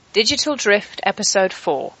Digital Drift Episode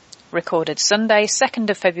 4, recorded Sunday, 2nd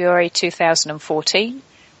of February 2014.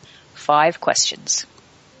 5 questions.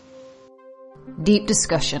 Deep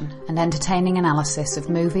discussion and entertaining analysis of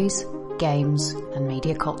movies, games and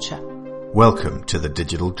media culture. Welcome to the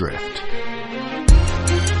Digital Drift.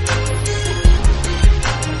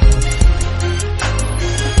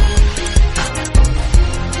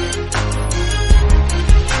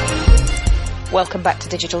 Welcome back to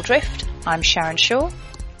Digital Drift. I'm Sharon Shaw.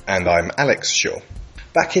 And I'm Alex Shaw.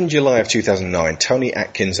 Back in July of 2009, Tony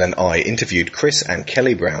Atkins and I interviewed Chris and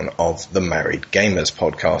Kelly Brown of the Married Gamers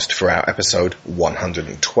podcast for our episode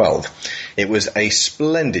 112. It was a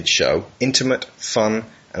splendid show, intimate, fun,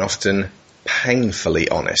 and often painfully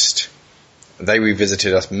honest. They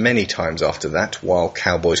revisited us many times after that while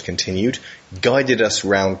Cowboys continued, guided us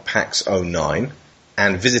round PAX 09,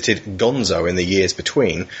 and visited Gonzo in the years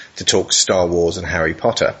between to talk Star Wars and Harry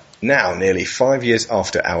Potter. Now, nearly 5 years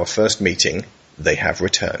after our first meeting, they have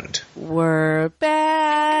returned. We're back.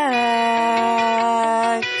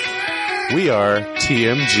 We are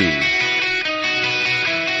TMG.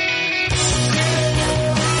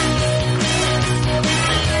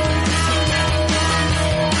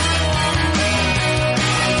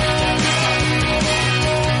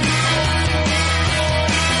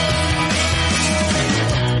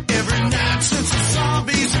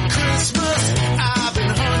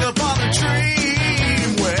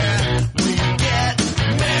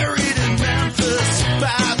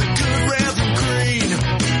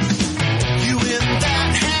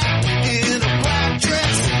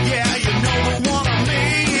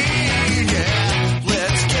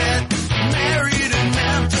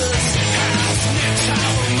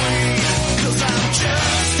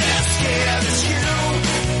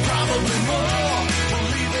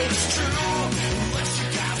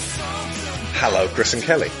 Hello, Chris and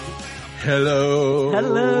Kelly. Hello.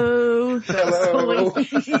 Hello. Hello.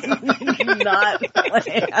 Not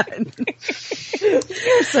planned.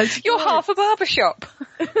 You're half a barbershop.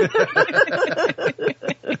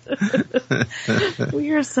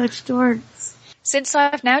 We are such dorks. Since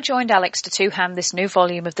I've now joined Alex to two-hand this new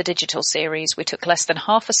volume of the digital series, we took less than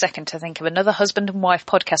half a second to think of another husband and wife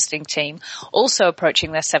podcasting team, also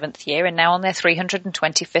approaching their 7th year and now on their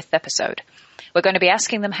 325th episode. We're going to be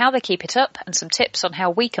asking them how they keep it up and some tips on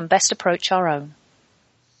how we can best approach our own.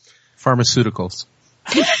 Pharmaceuticals.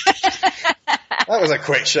 That was a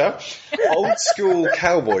quick show. Old school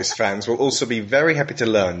Cowboys fans will also be very happy to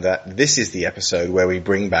learn that this is the episode where we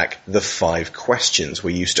bring back the 5 questions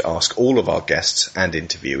we used to ask all of our guests and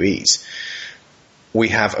interviewees. We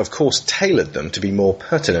have, of course, tailored them to be more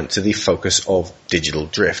pertinent to the focus of Digital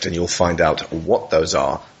Drift, and you'll find out what those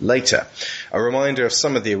are later. A reminder of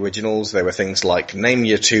some of the originals. There were things like, name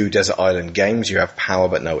your 2 desert island games you have power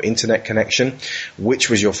but no internet connection. Which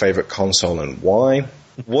was your favourite console and why?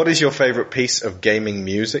 What is your favourite piece of gaming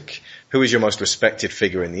music? Who is your most respected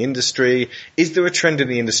figure in the industry? Is there a trend in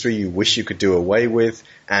the industry you wish you could do away with?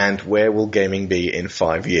 And where will gaming be in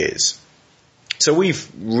 5 years? So we've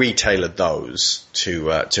retailored those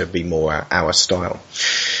to be more our style.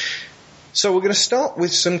 So we're going to start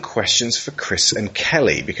with some questions for Chris and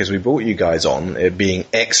Kelly, because we brought you guys on being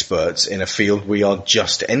experts in a field we are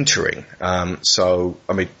just entering. So,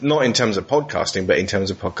 I mean, not in terms of podcasting, but in terms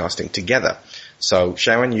of podcasting together. So,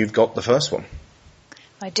 Sharon, you've got the first one.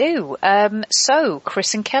 I do. So,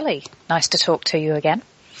 Chris and Kelly, nice to talk to you again.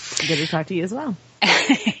 Good to talk to you as well.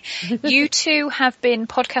 You two have been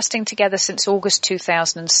podcasting together since August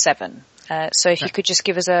 2007. So if you could just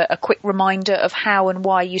give us a quick reminder of how and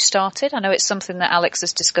why you started. I know it's something that Alex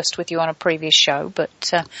has discussed with you on a previous show,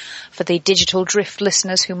 but for the Digital Drift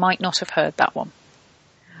listeners who might not have heard that one.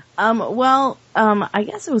 I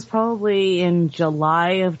guess it was probably in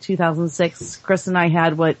July of 2006. Chris and I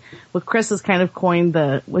had what Chris has kind of coined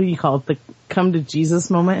the come to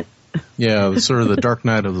Jesus moment. Yeah, sort of the dark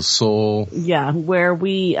night of the soul. Yeah, where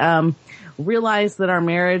we realized that our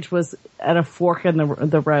marriage was at a fork in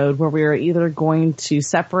the road, where we were either going to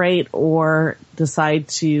separate or decide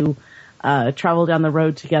to travel down the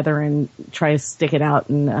road together and try to stick it out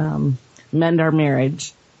and mend our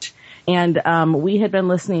marriage. And we had been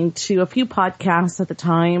listening to a few podcasts at the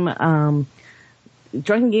time.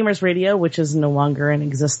 Drunken Gamers Radio, which is no longer in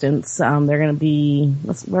existence. They're going to be,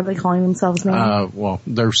 what are they calling themselves now? Well,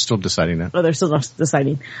 they're still deciding that. Oh, they're still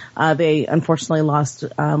deciding. They unfortunately lost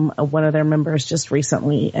one of their members just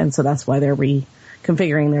recently, and so that's why they're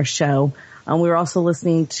reconfiguring their show. We were also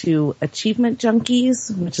listening to Achievement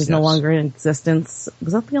Junkies, which is no longer in existence.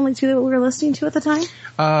 Was that the only two that we were listening to at the time?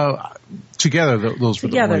 Together, those were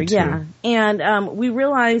the only two. Yeah. And we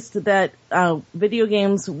realized that video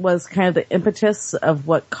games was kind of the impetus of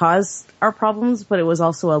what caused our problems, but it was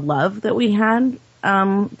also a love that we had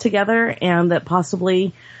together, and that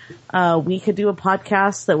possibly we could do a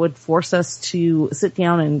podcast that would force us to sit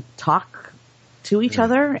down and talk to each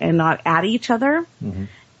other and not at each other. Mm-hmm.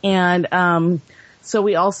 And so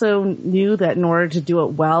we also knew that in order to do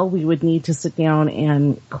it well, we would need to sit down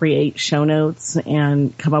and create show notes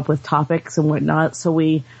and come up with topics and whatnot. So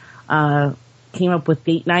we came up with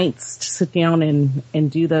date nights to sit down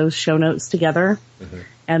and do those show notes together. Mm-hmm.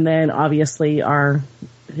 And then obviously I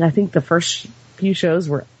think the first few shows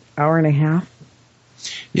were hour and a half.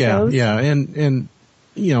 Yeah, shows. Yeah. And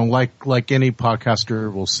you know, like any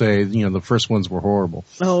podcaster will say, you know, the first ones were horrible.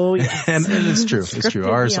 Oh, yes. and it's true. It's true.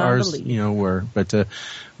 Ours, you know, were, but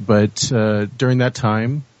during that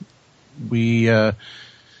time, we, you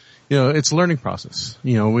know, it's a learning process.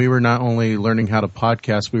 You know, we were not only learning how to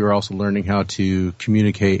podcast, we were also learning how to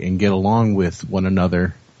communicate and get along with one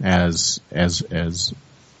another as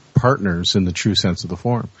partners in the true sense of the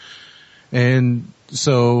form. And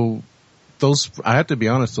so I have to be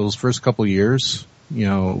honest, those first couple of years, you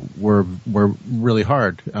know, were really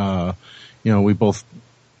hard. You know, we both,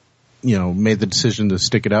 you know, made the decision to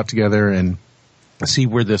stick it out together and see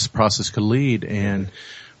where this process could lead.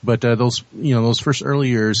 But those first early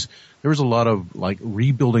years, there was a lot of like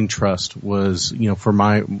rebuilding trust was, you know, for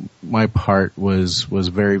my part was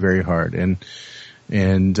very, very hard. And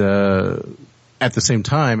at the same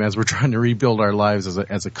time, as we're trying to rebuild our lives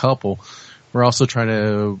as a couple, we're also trying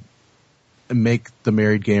to make the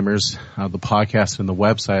Married Gamers, the podcast and the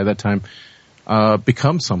website at that time,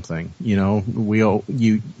 become something. You know,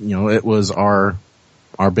 it was our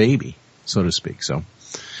baby, so to speak. So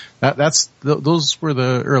those were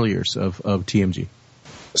the early years of TMG.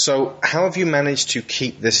 So how have you managed to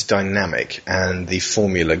keep this dynamic and the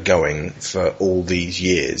formula going for all these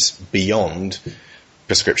years beyond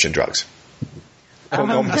prescription drugs? Or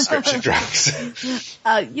non-prescription drugs?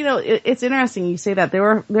 You know, it's interesting you say that.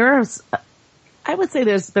 I would say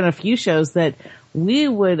there's been a few shows that we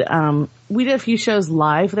did a few shows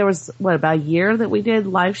live. There was, about a year that we did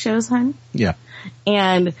live shows, hon? Yeah.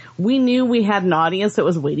 And we knew we had an audience that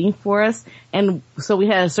was waiting for us. And so we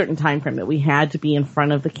had a certain time frame that we had to be in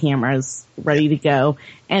front of the cameras ready to go.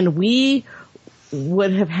 And we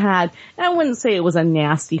would have had, and I wouldn't say it was a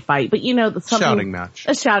nasty fight, but you know, a shouting match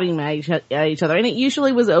at each other. And it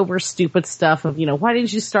usually was over stupid stuff of, you know, why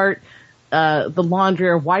didn't you start the laundry,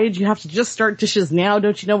 or why did you have to just start dishes now?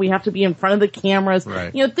 Don't you know we have to be in front of the cameras?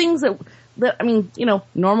 Right. You know, things that I mean, you know,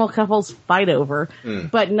 normal couples fight over,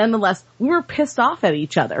 but nonetheless, we were pissed off at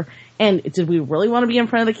each other. And did we really want to be in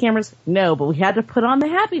front of the cameras? No, but we had to put on the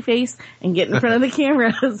happy face and get in front of the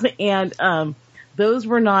cameras. And those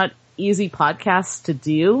were not easy podcasts to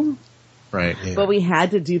do. Right. Yeah. But we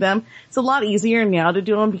had to do them. It's a lot easier now to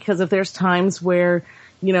do them because if there's times where,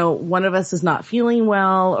 you know, one of us is not feeling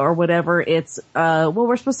well or whatever, it's,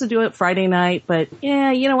 we're supposed to do it Friday night, but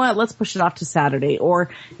yeah, you know what? Let's push it off to Saturday. Or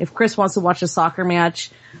if Chris wants to watch a soccer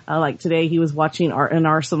match, like today he was watching an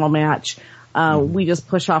Arsenal match, we just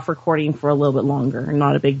push off recording for a little bit longer.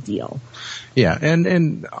 Not a big deal. Yeah.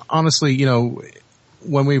 And honestly, you know,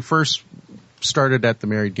 when we first started at the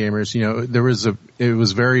Married Gamers, you know, it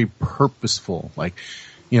was very purposeful. Like,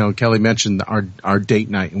 you know, Kelly mentioned our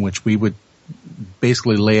date night in which we would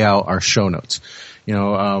basically lay out our show notes. You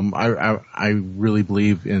know, I really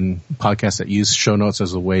believe in podcasts that use show notes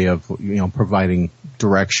as a way of, you know, providing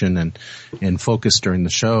direction and focus during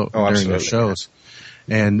the show, during the shows.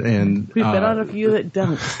 And we've been on a few that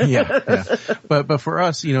don't. Yeah. But for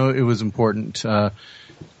us, you know, it was important,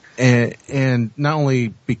 and not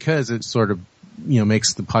only because it sort of, you know,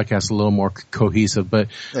 makes the podcast a little more cohesive, but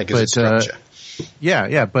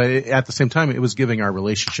Yeah, but at the same time, it was giving our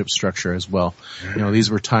relationship structure as well. You know, these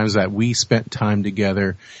were times that we spent time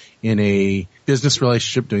together in a business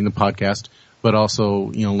relationship doing the podcast, but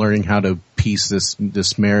also, you know, learning how to piece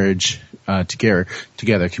this marriage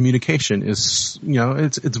together. Communication is, you know,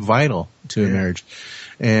 it's vital to a marriage.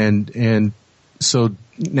 And so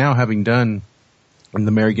now having done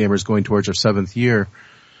the Married Gamers going towards our 7th year,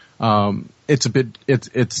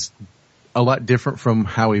 it's a lot different from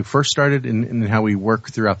how we first started and how we work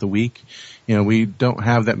throughout the week. You know, we don't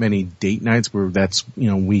have that many date nights where that's, you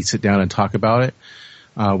know, we sit down and talk about it,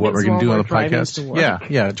 what we're going to do on the podcast.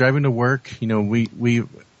 Yeah. Driving to work. You know, we've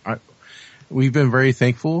been very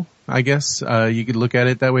thankful, I guess. You could look at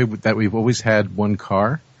it that way, that we've always had one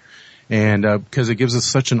car And, because it gives us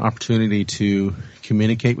such an opportunity to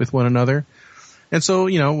communicate with one another. And so,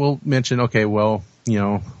 we'll mention, okay, well,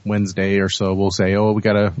 Wednesday or so, we'll say, oh, we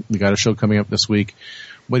got a show coming up this week.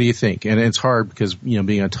 What do you think? And it's hard because,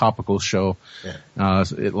 being a topical show, a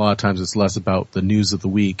lot of times it's less about the news of the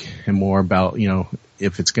week and more about,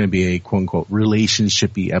 if it's going to be a quote unquote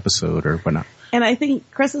relationship-y episode or whatnot. And I think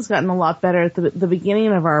Chris has gotten a lot better at the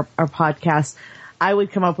beginning of our podcast. I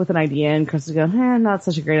would come up with an idea and Chris would go, not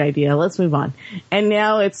such a great idea. Let's move on. And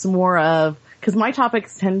now it's more of, cause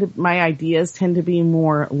my ideas tend to be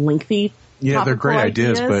more lengthy. Yeah, they're great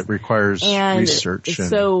ideas, but it requires research.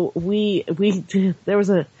 So there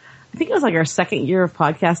was I think it was like our second year of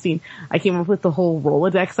podcasting. I came up with the whole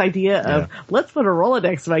Rolodex idea of let's put a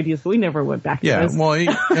Rolodex of ideas, but we never went back to this. Well,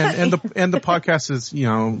 and the podcast is,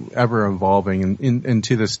 ever evolving and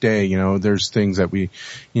to this day, there's things that we,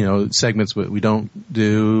 segments that we don't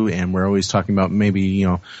do and we're always talking about maybe,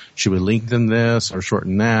 should we lengthen this or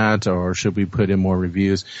shorten that or should we put in more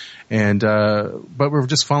reviews? And, but we're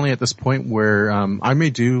just finally at this point where, I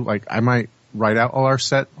might write out all our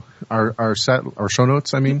show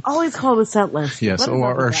notes, I mean. Always call it a set list. Yes,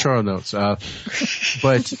 or our show notes.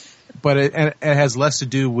 But it has less to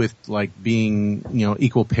do with like being,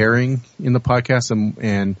 equal pairing in the podcast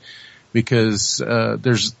and because,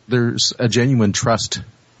 there's a genuine trust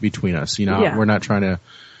between us, we're not trying to,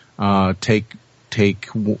 take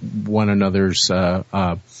one another's,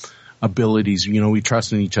 abilities, we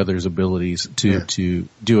trust in each other's abilities to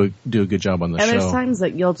do a good job on the show. And there's times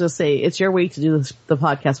that you'll just say, it's your way to do the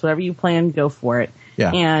podcast. Whatever you plan, go for it.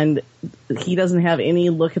 Yeah. And he doesn't have any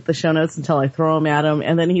look at the show notes until I throw them at him.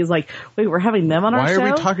 And then he's like, wait, we're having them on our show? Why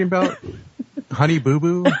are we talking about Honey Boo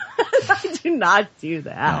Boo? I do not do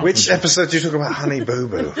that. Which episode do you talk about Honey Boo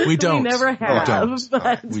Boo? We don't. We never have.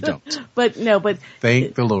 We don't. But no, but.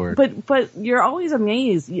 Thank the Lord. But you're always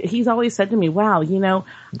amazed. He's always said to me, wow,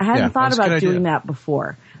 I hadn't thought about doing that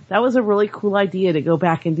before. That was a really cool idea to go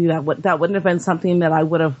back and do that. That wouldn't have been something that I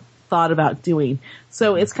would have thought about doing.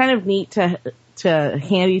 So it's kind of neat to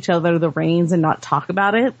hand each other the reins and not talk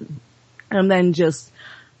about it. And then just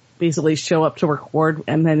basically show up to record.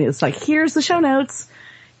 And then it's like, here's the show notes.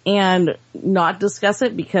 And not discuss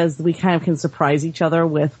it because we kind of can surprise each other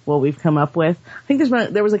with what we've come up with. I think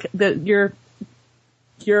there was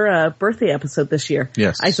your birthday episode this year.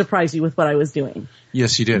 Yes. I surprised you with what I was doing.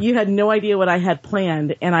 Yes, you did. You had no idea what I had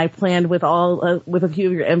planned, and I planned with with a few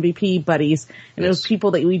of your MVP buddies, and it was people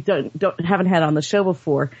that we haven't had on the show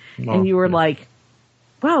before. And you were like,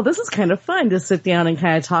 wow, this is kind of fun to sit down and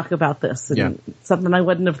kind of talk about this and something I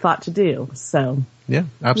wouldn't have thought to do. So yeah,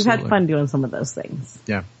 absolutely. We've had fun doing some of those things.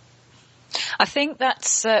 Yeah. I think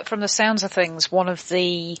that's, from the sounds of things, one of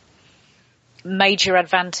the major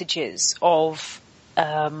advantages of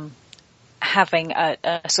having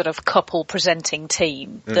a sort of couple presenting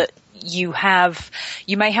team that you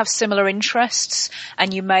may have similar interests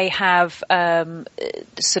and you may have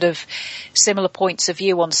sort of similar points of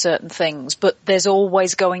view on certain things, but there's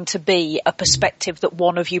always going to be a perspective that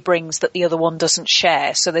one of you brings that the other one doesn't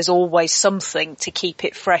share. So there's always something to keep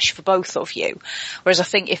it fresh for both of you. Whereas I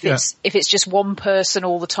think if it's just one person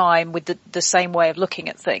all the time with the same way of looking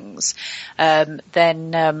at things,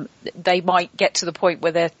 then they might get to the point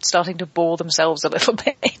where they're starting to bore themselves a little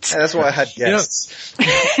bit. And that's why I had guests.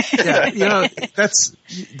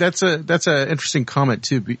 That's a interesting comment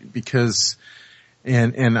too, because,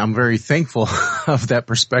 and I'm very thankful of that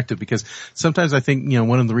perspective because sometimes I think,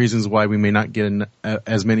 one of the reasons why we may not get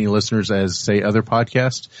as many listeners as say other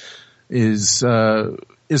podcasts is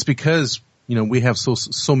because, we have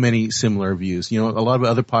so many similar views. A lot of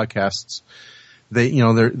other podcasts,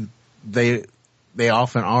 they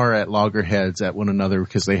often are at loggerheads at one another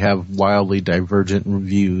because they have wildly divergent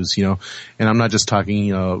views, and I'm not just talking,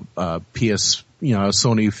 PS,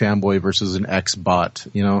 Sony fanboy versus an X bot,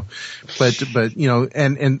 but,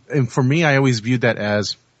 and for me, I always viewed that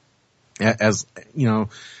as, it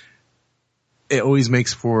always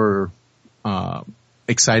makes for,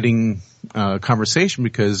 exciting, conversation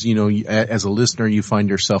because, as a listener, you find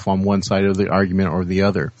yourself on one side of the argument or the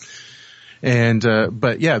other. And,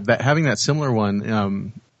 having that similar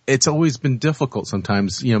one, it's always been difficult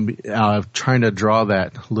sometimes, trying to draw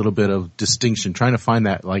that little bit of distinction, trying to find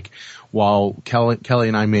that, like, while Kelly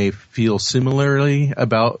and I may feel similarly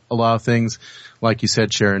about a lot of things, like you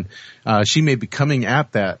said, Sharon, she may be coming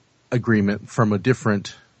at that agreement from a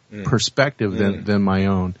different perspective than my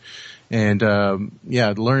own. And,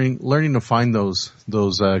 learning to find those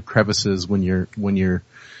crevices when you're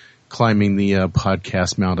climbing the,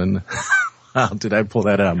 podcast mountain. Wow, did I pull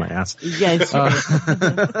that out of my ass? Yes.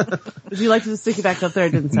 Would you like to stick it back up there?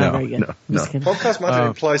 It didn't sound very good. No. Podcast matter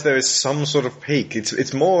implies there is some sort of peak.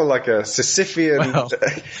 It's more like a Sisyphean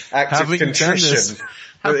act of contrition.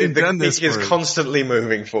 The peak is constantly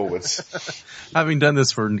moving forwards. Having done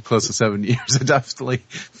this for close to 7 years, it definitely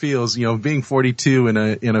feels, being 42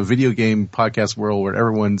 in a video game podcast world where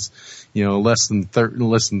everyone's, less than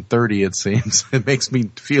 30, it seems, it makes me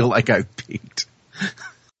feel like I've peaked.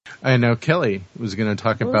 I know Kelly was going to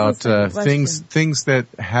talk about things that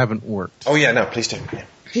haven't worked. Oh yeah, no, please do. Yeah.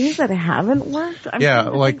 Things that haven't worked?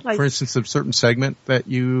 Like for instance, a certain segment that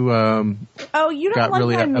you you don't got like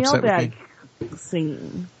really my upset mailbag with me.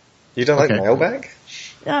 singing. You don't like mailbag?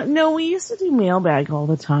 No, we used to do mailbag all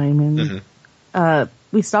the time, and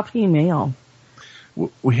we stopped getting mail.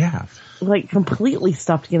 We have. Like, completely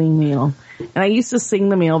stopped getting mail. And I used to sing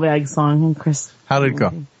the mailbag song, and Chris... How did it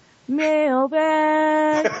go?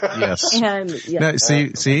 Mailbag! Yes. And, yeah. No,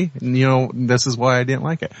 see, this is why I didn't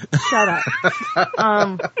like it. Shut up.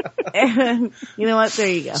 And, you know what? There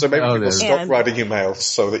you go. So maybe people stop writing you mail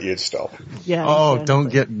so that you'd stop. Yeah. Oh, exactly. don't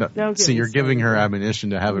get see, you're giving her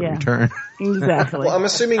ammunition to have it return. Exactly. Well, I'm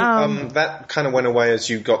assuming that kind of went away as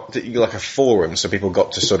you got like a forum, so people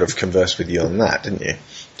got to sort of converse with you on that, didn't you?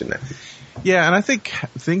 Didn't it? Yeah, and I think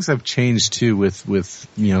things have changed too with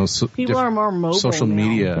people are more mobile social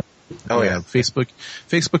media. now. Oh yeah,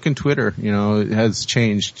 Facebook and Twitter, it has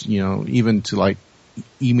changed, even to like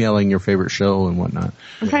emailing your favorite show and whatnot.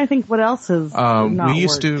 I'm trying to think what else has not we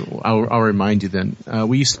used worked. to, I'll remind you then,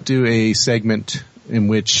 we used to do a segment in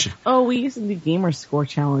which... Oh, we used to do gamer score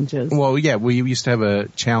challenges. Well, yeah, we used to have a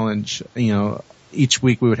challenge, each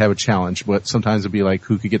week we would have a challenge, but sometimes it'd be like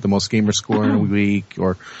who could get the most gamer score in a week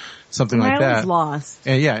or something like that. I was lost.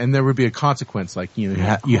 And there would be a consequence, like, you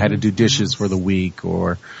had to do dishes for the week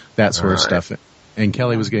or that sort of stuff. And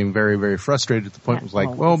Kelly was getting very, very frustrated at the point. It was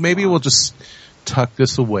like, well, maybe we'll just tuck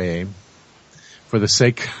this away for the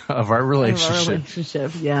sake of our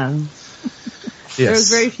relationship. Yeah. Yes. There was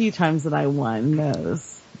very few times that I won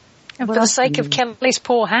those. And for the sake of Kelly's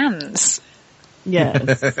poor hands.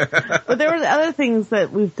 Yes. But there were other things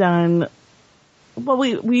that we've done. Well,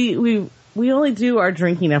 we only do our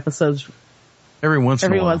drinking episodes every once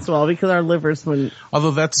in a while because our livers wouldn't.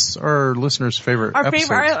 Although that's our listeners' favorite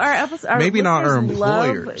episodes. Our episode. Maybe not our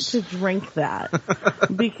employers. Love to drink that,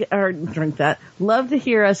 Love to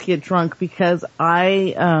hear us get drunk because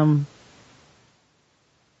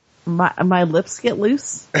my lips get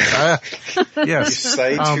loose. Yes. You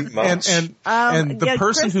say too much. And the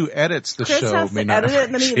person who edits the show has may to not edit it,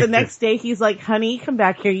 and then the next day he's like, "Honey, come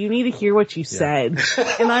back here. You need to hear what you said."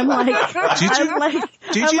 And I'm like, I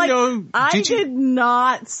did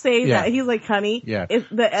not say that. He's like, "Honey,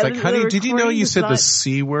 honey, did you know you said the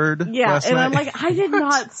C word?" Yeah, last and night? I'm like, I did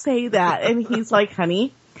not say that. And he's like,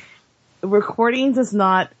 "Honey, recording does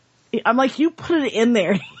not." I'm like, you put it in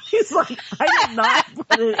there. He's like, I did not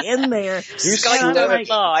put it in there. You don't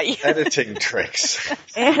lie. Editing tricks.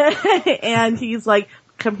 And he's like,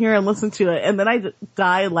 come here and listen to it. And then I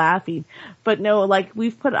die laughing. But no, like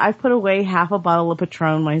I've put away half a bottle of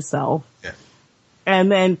Patron myself. Yeah. And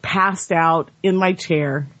then passed out in my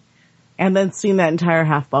chair. And then seen that entire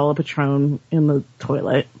half bottle of Patron in the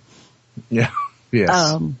toilet. Yeah.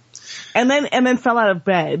 Yes. And then fell out of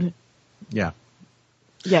bed. Yeah.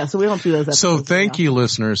 Yeah, so we don't do those episodes. So thank you,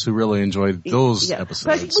 listeners, who really enjoyed those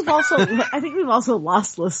episodes. But I think we've also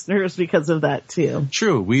lost listeners because of that too.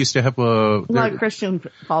 True. We used to have a lot of Christian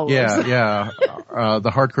followers. Yeah.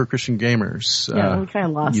 The hardcore Christian gamers. We kind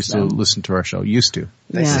of lost used them. to listen to our show. Used to.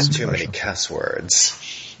 They said too many cuss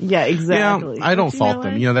words. Yeah, exactly. Yeah, I don't fault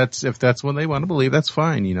them. If that's what they want to believe, that's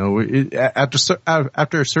fine.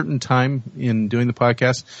 After a certain time in doing the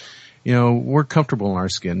podcast, we're comfortable in our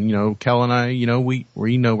skin. Kel and I,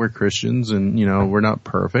 we know we're Christians and, we're not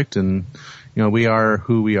perfect and, we are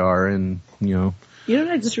who we are and, You know what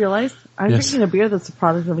I just realized? I'm drinking a beer that's a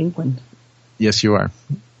product of England. Yes, you are.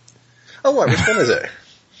 Oh, what? Which one is it?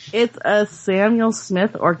 It's a Samuel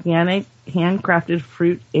Smith organic handcrafted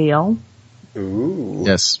fruit ale. Ooh.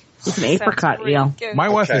 Yes. It's an apricot ale. Good. My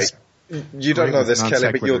wife is... You don't know this,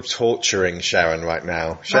 Kelly, but you're sequiturs. torturing Sharon right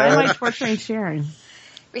now. Why Sharon? am I torturing Sharon?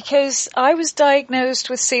 Because I was diagnosed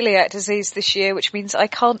with celiac disease this year, which means I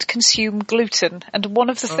can't consume gluten. And one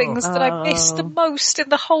of the things that I miss the most in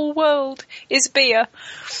the whole world is beer.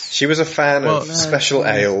 She was a fan of special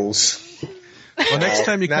ales. Well, next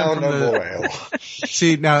time you come from more ale.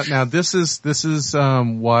 See, now this is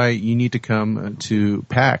why you need to come to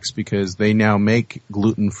PAX because they now make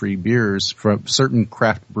gluten-free beers from certain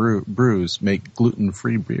craft brews make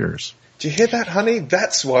gluten-free beers. Do you hear that, honey?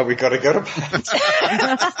 That's why we got to go to PAX.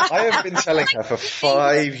 I have been telling her for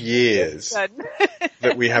 5 years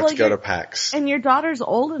that we have to go to PAX. And your daughter's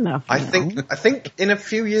old enough. I think in a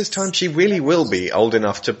few years' time she really will be old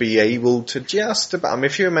enough to be able to just about. I mean,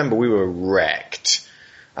 if you remember, we were wrecked,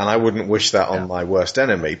 and I wouldn't wish that on my worst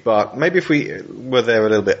enemy. But maybe if we were there a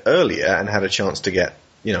little bit earlier and had a chance to get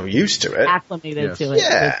used to it, acclimated to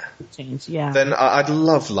it, change. Yeah. Then I'd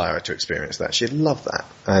love Lyra to experience that. She'd love that,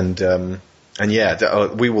 and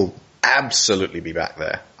we will absolutely be back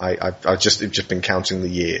there. I've just been counting the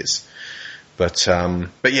years, but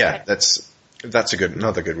yeah, that's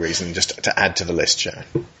another good reason just to add to the list, Sharon,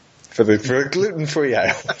 for a gluten-free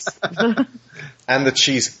ale and the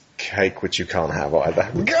cheesecake, which you can't have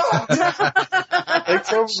either. God, they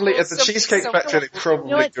probably at the Cheesecake Factory they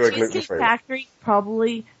probably do a gluten-free. Factory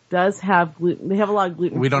probably does have gluten. They have a lot of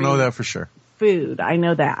gluten. We don't know that for sure. Food, I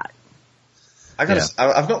know that.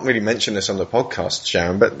 I've not really mentioned this on the podcast,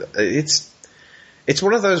 Sharon, but it's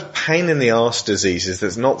one of those pain in the arse diseases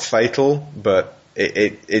that's not fatal, but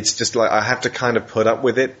it's just like I have to kind of put up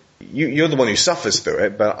with it. You're the one who suffers through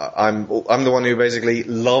it, but I'm the one who basically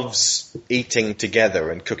loves eating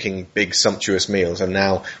together and cooking big sumptuous meals. And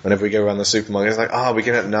now, whenever we go around the supermarket, it's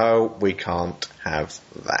like, we can't have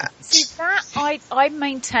that. See, that I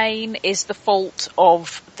maintain is the fault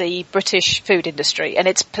of the British food industry and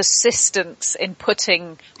its persistence in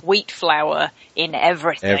putting wheat flour in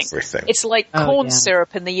everything. It's like corn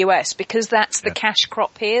syrup in the US, because that's the cash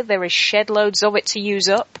crop here. There is shed loads of it to use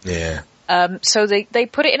up. Yeah. So they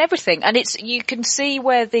put it in everything, and you can see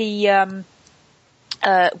where where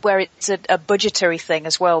it's a budgetary thing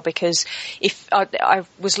as well, because if I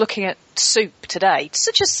was looking at soup today, it's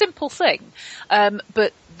such a simple thing,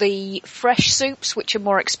 but the fresh soups, which are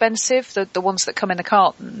more expensive, the ones that come in the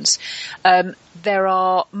cartons, there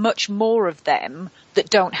are much more of them that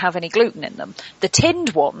don't have any gluten in them. The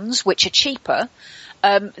tinned ones, which are cheaper,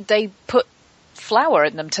 they put flour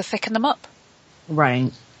in them to thicken them up.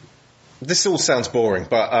 Right. This all sounds boring,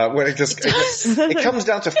 but when it comes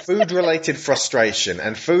down to food-related frustration,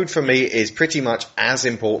 and food for me is pretty much as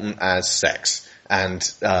important as sex. And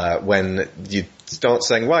when you start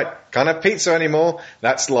saying, right, can't have pizza anymore,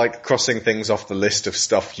 that's like crossing things off the list of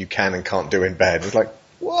stuff you can and can't do in bed. It's like,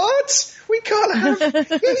 what? We can't have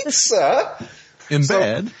pizza? In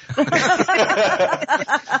bed?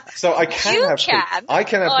 So I can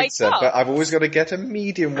have pizza, but I've always got to get a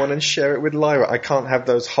medium one and share it with Lyra. I can't have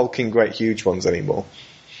those hulking great huge ones anymore.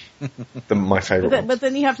 My favourite ones. But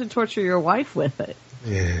then you have to torture your wife with it.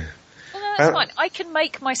 Yeah. Well, that's fine. I can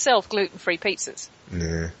make myself gluten-free pizzas.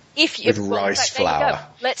 Yeah. With rice flour.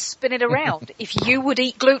 Let's spin it around. If you would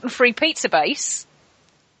eat gluten-free pizza base.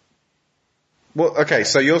 Well, okay,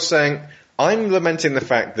 so you're saying I'm lamenting the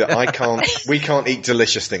fact that we can't eat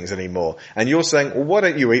delicious things anymore. And you're saying, well, why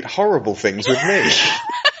don't you eat horrible things with me?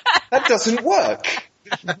 That doesn't work.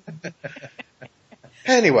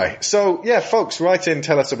 Anyway, so yeah, folks, write in,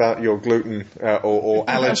 tell us about your gluten or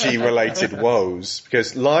allergy related woes,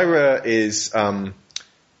 because Lyra is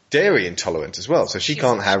dairy intolerant as well, so she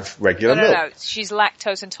can't have regular milk. No, she's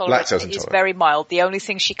lactose intolerant. It's very mild. The only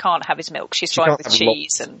thing she can't have is milk. She's fine with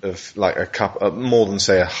cheese and like a cup, more than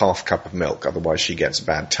say a half cup of milk. Otherwise, she gets a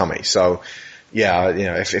bad tummy. So, yeah,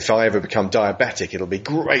 if I ever become diabetic, it'll be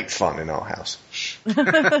great fun in our house.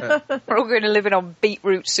 We're all going to live in on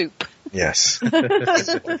beetroot soup. Yes, with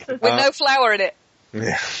no flour in it.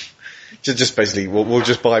 Yeah. Just basically, we'll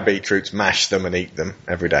just buy beetroots, mash them, and eat them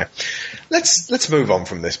every day. Let's move on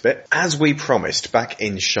from this bit. As we promised back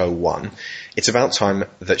in show 1, it's about time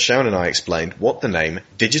that Sharon and I explained what the name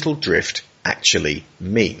Digital Drift actually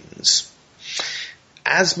means.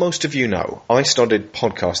 As most of you know, I started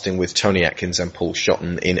podcasting with Tony Atkins and Paul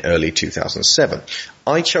Shotton in early 2007.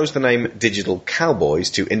 I chose the name Digital Cowboys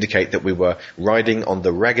to indicate that we were riding on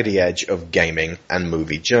the raggedy edge of gaming and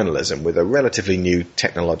movie journalism with a relatively new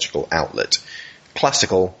technological outlet.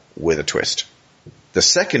 Classical with a twist. The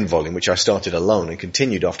second volume, which I started alone and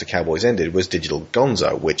continued after Cowboys ended, was Digital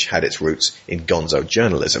Gonzo, which had its roots in gonzo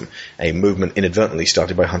journalism, a movement inadvertently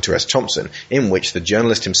started by Hunter S. Thompson, in which the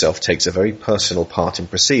journalist himself takes a very personal part in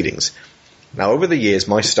proceedings. Now, over the years,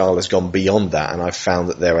 my style has gone beyond that, and I've found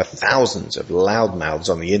that there are thousands of loudmouths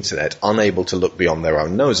on the internet unable to look beyond their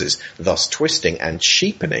own noses, thus twisting and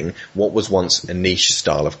cheapening what was once a niche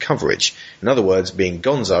style of coverage. In other words, being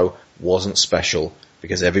gonzo wasn't special,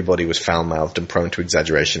 because everybody was foul-mouthed and prone to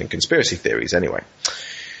exaggeration and conspiracy theories anyway.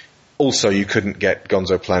 Also, you couldn't get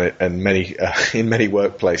Gonzo Planet and in many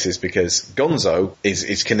workplaces because Gonzo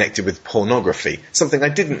is connected with pornography, something I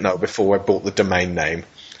didn't know before I bought the domain name.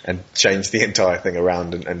 and changed the entire thing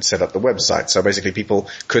around and set up the website. So basically people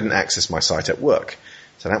couldn't access my site at work.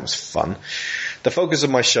 So that was fun. The focus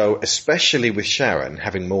of my show, especially with Sharon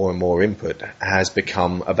having more and more input, has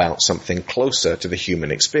become about something closer to the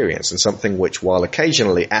human experience, and something which, while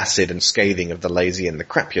occasionally acid and scathing of the lazy and the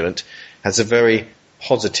crapulent, has a very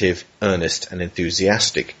positive, earnest and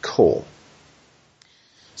enthusiastic core.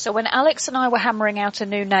 So when Alex and I were hammering out a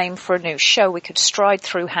new name for a new show we could stride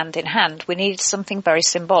through hand in hand, we needed something very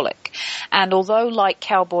symbolic. And although, like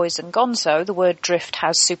Cowboys and Gonzo, the word drift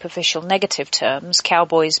has superficial negative terms,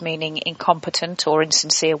 cowboys meaning incompetent or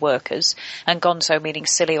insincere workers, and Gonzo meaning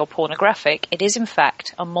silly or pornographic, it is in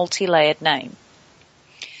fact a multi-layered name.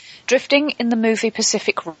 Drifting in the movie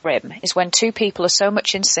Pacific Rim is when two people are so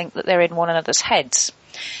much in sync that they're in one another's heads.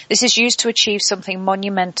 This is used to achieve something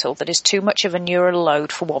monumental that is too much of a neural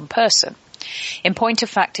load for one person. In point of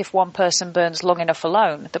fact, if one person burns long enough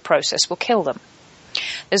alone, the process will kill them.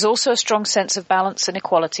 There's also a strong sense of balance and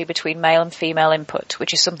equality between male and female input,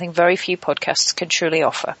 which is something very few podcasts can truly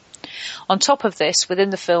offer. On top of this, within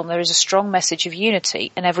the film there is a strong message of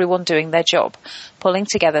unity and everyone doing their job, pulling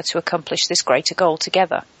together to accomplish this greater goal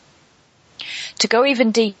together. To go even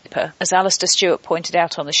deeper, as Alistair Stewart pointed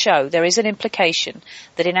out on the show, there is an implication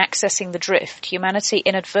that in accessing the drift, humanity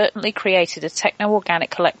inadvertently created a techno-organic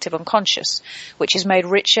collective unconscious, which is made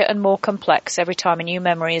richer and more complex every time a new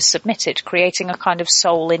memory is submitted, creating a kind of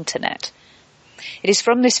soul internet. It is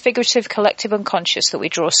from this figurative collective unconscious that we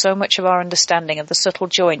draw so much of our understanding of the subtle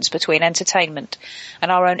joins between entertainment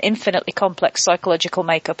and our own infinitely complex psychological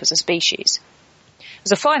makeup as a species.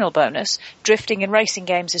 As a final bonus, drifting in racing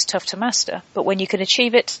games is tough to master, but when you can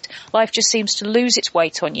achieve it, life just seems to lose its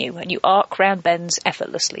weight on you and you arc round bends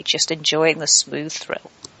effortlessly, just enjoying the smooth thrill.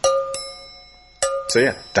 So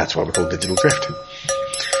yeah, that's why we're called Digital Drift.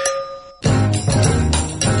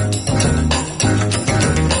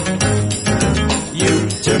 You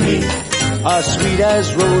to me are sweet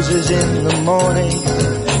as roses in the morning.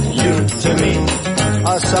 You to me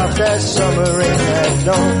are soft as summer rain at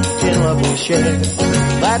dawn in love we share.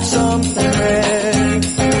 That's something rare.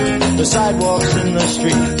 The sidewalks in the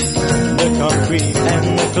street, the concrete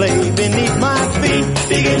and the clay beneath my feet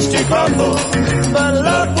begins to crumble. But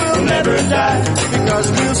love will never die,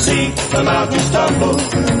 because we'll see the mountains tumble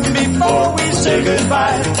before we say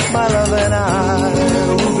goodbye. My love and I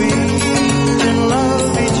will be in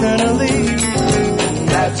love eternally.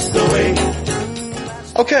 That's the way.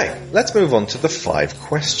 Okay, let's move on to the 5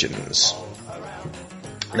 questions.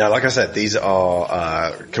 Now, like I said, these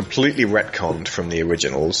are completely retconned from the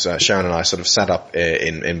originals. Sharon and I sort of sat up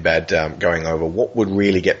in bed going over what would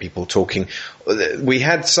really get people talking. We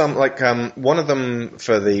had some, like, one of them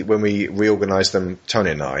for when we reorganized them,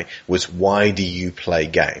 Tony and I, was why do you play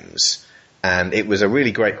games? And it was a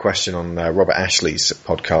really great question on Robert Ashley's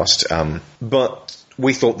podcast, but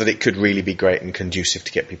we thought that it could really be great and conducive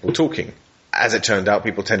to get people talking. As it turned out,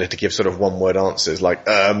 people tended to give sort of one-word answers like,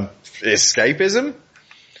 escapism?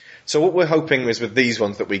 So what we're hoping is with these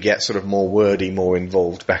ones that we get sort of more wordy, more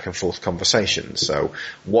involved back and forth conversations. So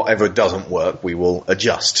whatever doesn't work, we will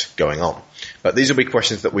adjust going on. But these will be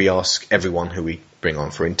questions that we ask everyone who we bring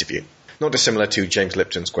on for interview. Not dissimilar to James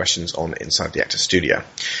Lipton's questions on Inside the Actor Studio.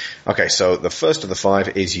 Okay, so the first of the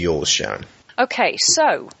 5 is yours, Sharon. Okay,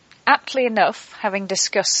 so, aptly enough, having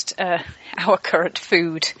discussed our current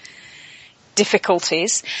food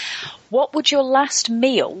difficulties, what would your last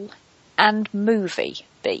meal and movie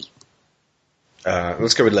be?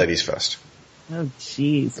 Let's go with ladies first. Oh,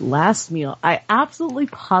 jeez. Last meal. I absolutely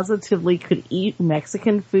positively could eat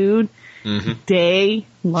Mexican food day,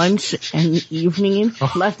 lunch, and evening.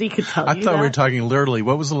 Lefty could tell you I thought we were talking literally.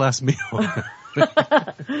 What was the last meal? Oh,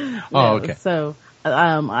 okay. So,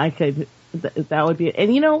 I could, that would be it.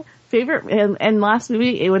 And favorite, and last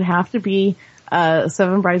movie, it would have to be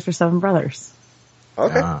Seven Brides for Seven Brothers.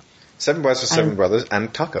 Okay. 7 Brides for 7 Brothers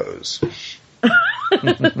and tacos.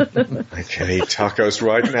 I can eat tacos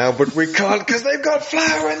right now, but we can't because they've got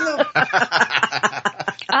flour in them.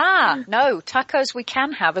 No, tacos we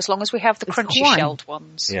can have as long as we have the crunchy corn. shelled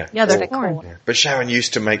ones. Yeah, they're corn. Yeah. But Sharon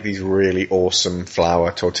used to make these really awesome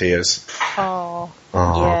flour tortillas. Oh.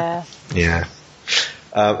 Yeah. Yeah.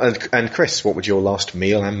 And Chris, what would your last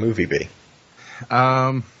meal and movie be?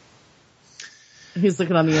 He's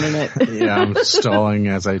looking on the internet. Yeah, I'm stalling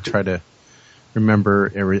as I try to remember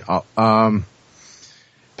every.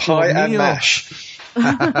 Pie and mash.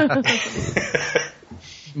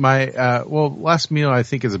 My last meal I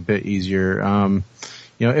think is a bit easier.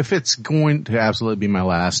 If it's going to absolutely be my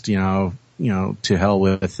last, to hell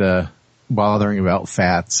with bothering about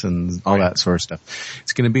fats and all that sort of stuff.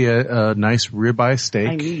 It's going to be a nice ribeye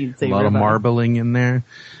steak, a lot of marbling in there,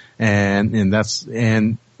 and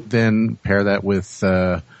then pair that with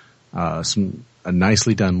a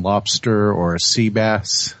nicely done lobster or a sea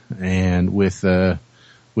bass, and with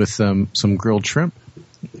some grilled shrimp,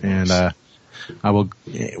 and I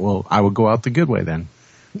will go out the good way then.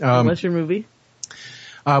 What's your movie?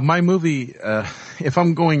 My movie, if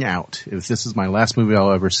I'm going out, if this is my last movie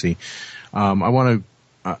I'll ever see, I want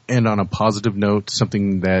to end on a positive note,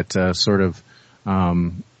 something that sort of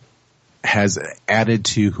has added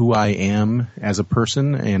to who I am as a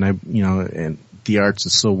person, and and the arts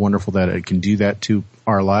is so wonderful that it can do that to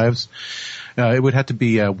our lives. It would have to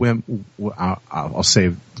be I'll say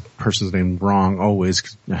the person's name wrong always,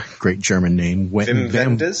 great German name. Wim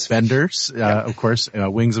Wenders? Wenders, of course,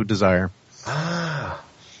 Wings of Desire. Ah.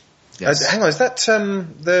 Yes. Hang on, is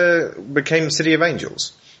that became City of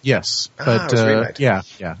Angels? Yes, but it was remade. Yeah.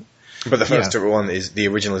 But the first one the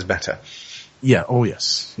original is better. Yeah. Oh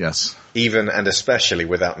yes. Even and especially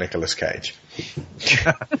without Nicolas Cage.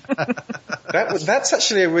 That's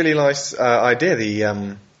actually a really nice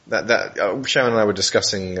idea. That Sharon and I were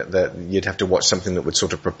discussing that you'd have to watch something that would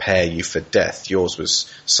sort of prepare you for death. Yours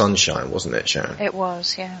was Sunshine, wasn't it, Sharon? It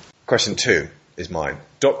was, yeah. Question 2 is mine.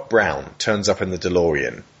 Doc Brown turns up in the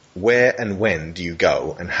DeLorean. Where and when do you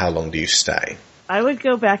go, and how long do you stay? I would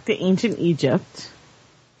go back to ancient Egypt.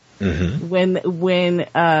 Mm-hmm. When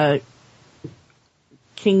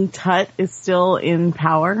King Tut is still in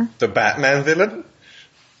power. The Batman villain?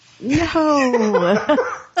 No.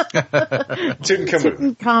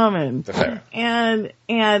 Tutankhamun. The Pharaoh. And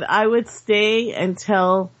I would stay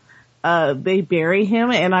until they bury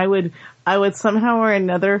him, and I would somehow or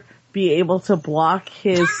another be able to block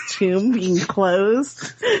his tomb being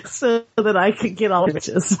closed so that I could get all the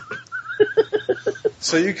riches.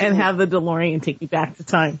 So you can, and have the DeLorean take me back to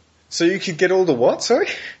time. So you could get all the what, sorry?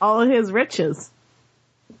 All of his riches.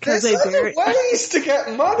 There's other ways to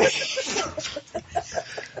get money.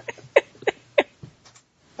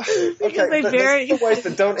 Okay, but there's the ways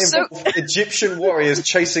that don't involve Egyptian warriors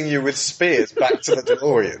chasing you with spears back to the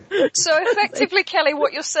DeLorean. So effectively, Kelly,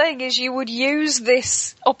 what you're saying is you would use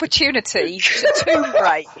this opportunity to tomb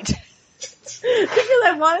raid. Because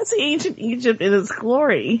I want to see ancient Egypt in its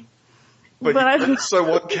glory. But I also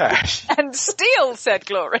want cash. And steal said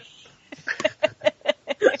glory.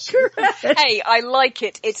 Correct. Hey, I like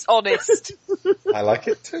it. It's honest. I like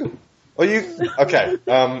it too. Okay,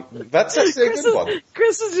 that's actually a good one.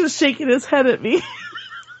 Chris is just shaking his head at me.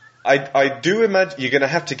 I do imagine you're going to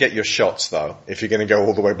have to get your shots, though, if you're going to go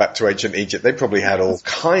all the way back to ancient Egypt. They probably had all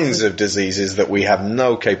kinds of diseases that we have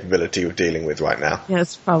no capability of dealing with right now.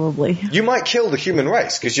 Yes, probably. You might kill the human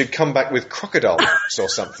race, because you'd come back with crocodile pox or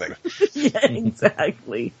something. Yeah,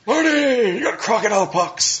 exactly. Marty, you got crocodile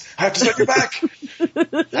pox. I have to take you back.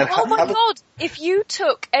 Oh my God, if you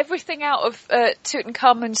took everything out of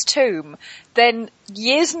Tutankhamun's tomb, then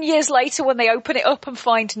years and years later when they open it up and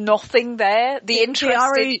find nothing there, the interest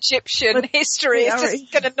in Egyptian history is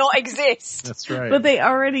just going to not exist. That's right. But they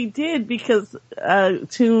already did, because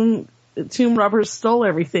tomb robbers stole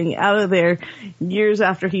everything out of there years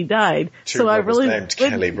after he died. Tomb robbers named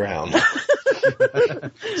Kelly Brown.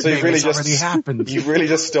 So you've really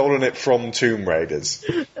just stolen it from Tomb Raiders.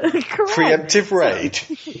 Correct. Preemptive raid.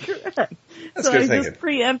 Correct. That's so good I thinking. just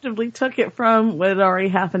preemptively took it from what had already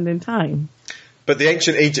happened in time. But the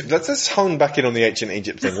ancient Egypt, let's hone back in on the ancient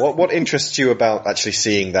Egypt thing. What interests you about actually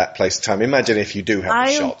seeing that place in time? Imagine if you do have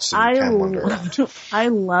the shots and you can wander around. I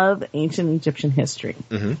love ancient Egyptian history.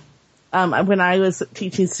 Mm-hmm. When I was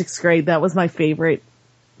teaching 6th grade, that was my favorite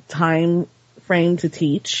time frame to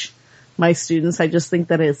teach my students. I just think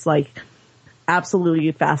that it's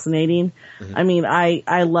absolutely fascinating. Mm-hmm. I mean,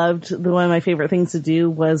 I loved one of my favorite things to do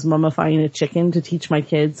was mummifying a chicken, to teach my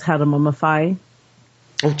kids how to mummify.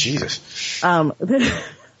 Oh, Jesus. It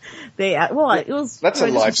was. That's a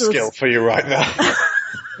life skill for you right now.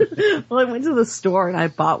 Well, I went to the store and I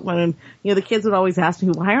bought one, and the kids would always ask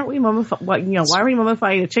me, "Why aren't we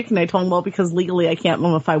mummifying a chicken?" I told them, "Well, because legally I can't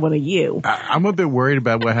mummify one of you." I'm a bit worried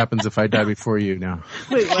about what happens if I die before you now.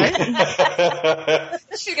 Wait, what?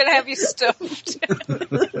 She's gonna have you stuffed.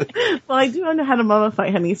 Well, I do know how to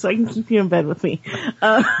mummify, honey, so I can keep you in bed with me.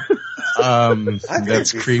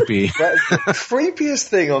 That's creepy. That's the creepiest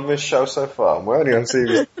thing on this show so far. We're only on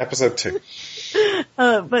series episode 2.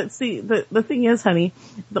 But see, the thing is, honey,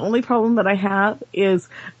 the only problem that I have is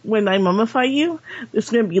when I mummify you, there's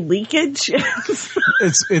going to be leakage.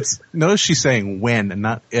 Notice she's saying when and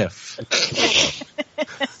not if.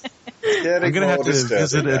 I'm going to have to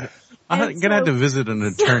visit I'm going to have to visit an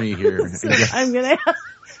attorney here. I'm going to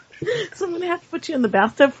So I'm going to have to put you in the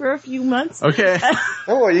bathtub for a few months. Okay.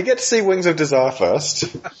 Oh, well, you get to see Wings of Desire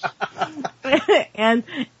first.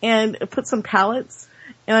 and put some pallets.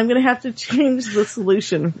 And I'm going to have to change the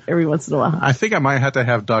solution every once in a while. I think I might have to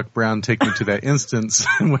have Doc Brown take me to that instance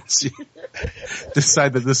once you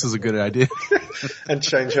decide that this is a good idea. And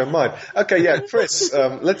change her mind. Okay, yeah, Chris,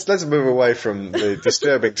 let's move away from the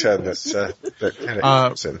disturbing turn that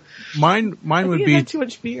Hannah is in. Mine would be had too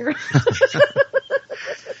much beer.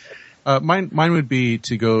 Mine would be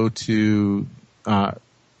to go to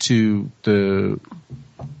the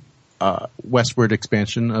westward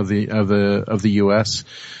expansion of the U.S.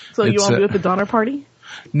 So you want to be with the Donner Party?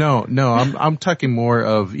 No, I'm talking more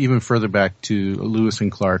of even further back to Lewis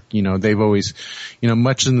and Clark. You know, they've always,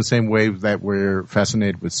 much in the same way that we're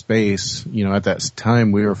fascinated with space, at that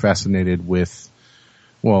time we were fascinated with,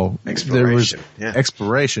 exploration.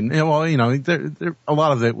 Exploration. There, a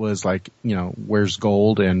lot of it was like, where's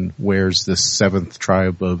gold and where's the seventh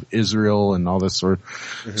tribe of Israel and all this sort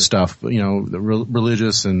of stuff. But, the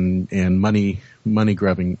religious and money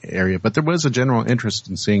grubbing area. But there was a general interest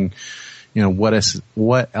in seeing,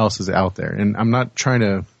 what else is out there. And I'm not trying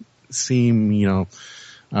to seem,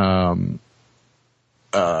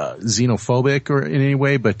 xenophobic or in any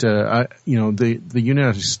way, but, the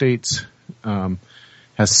United States,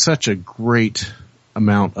 has such a great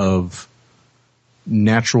amount of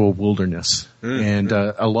natural wilderness, and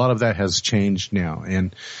a lot of that has changed now.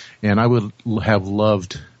 And I would have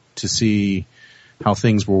loved to see how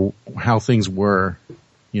things were,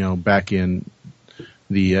 back in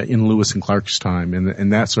in Lewis and Clark's time,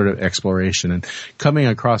 and that sort of exploration, and coming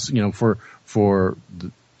across, for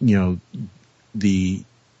the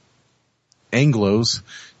Anglos,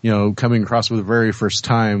 coming across for the very first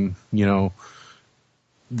time,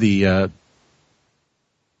 the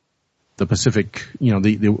Pacific,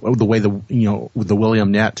 the way the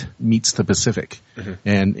William Nett meets the Pacific,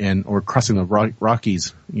 or crossing the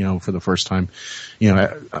Rockies, for the first time,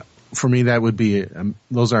 for me that would be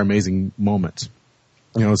those are amazing moments.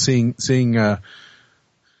 Seeing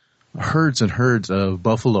herds and herds of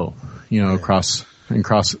buffalo, across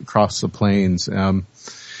the plains.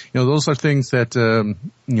 Those are things that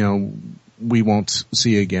we won't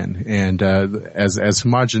see again. And as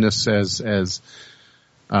homogenous as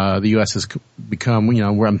the U.S. has become,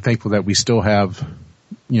 where I'm thankful that we still have,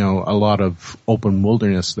 a lot of open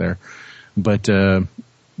wilderness there. But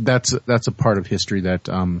that's a part of history that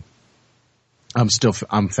I'm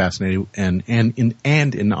fascinated and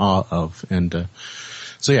in awe of. And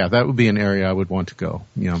so yeah, that would be an area I would want to go.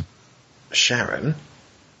 Sharon.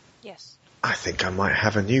 Yes. I think I might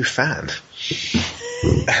have a new fan.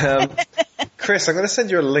 Chris, I'm going to send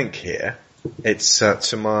you a link here. It's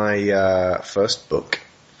to my first book,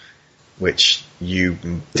 which you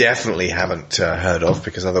definitely haven't heard of,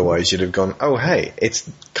 because otherwise you'd have gone, oh, hey, it's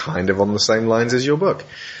kind of on the same lines as your book.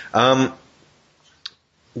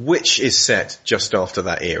 Which is set just after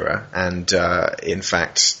that era, and in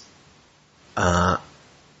fact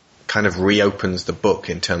kind of reopens the book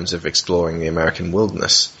in terms of exploring the American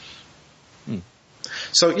wilderness.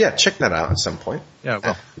 So yeah, check that out at some point. Yeah,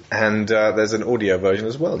 well. And there's an audio version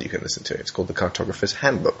as well you can listen to. It's called The Cartographer's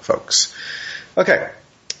Handbook, folks. Okay,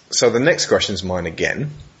 so the next question's mine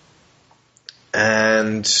again.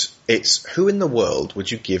 And it's, who in the world would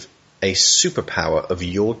you give a superpower of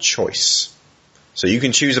your choice? So you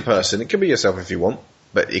can choose a person. It can be yourself if you want,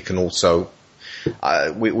 but it can also...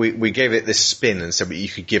 we gave it this spin and said you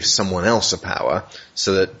could give someone else a power,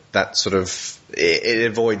 so that sort of it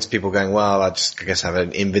avoids people going, well, I guess have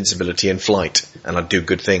an invincibility in flight and I'd do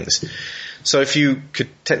good things. So if you could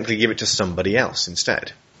technically give it to somebody else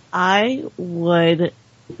instead, I would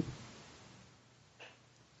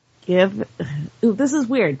give. Ooh, this is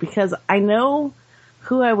weird because I know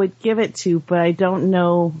who I would give it to, but I don't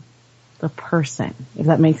know the person, if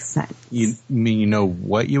that makes sense. You mean you know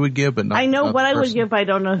what you would give, but not... I know not what the I would person? give, but I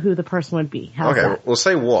don't know who the person would be. How's okay, that? we'll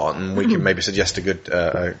say one, and we can maybe suggest a good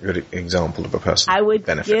example of a person. I would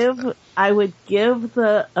give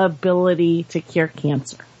the ability to cure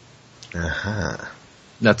cancer. Uh-huh.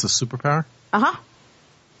 That's a superpower? Uh-huh.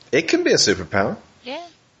 It can be a superpower. Yeah.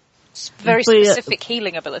 It's very specific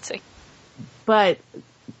healing ability. But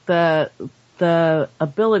the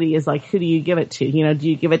ability is like, who do you give it to? Do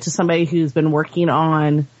you give it to somebody who's been working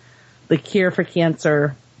on the cure for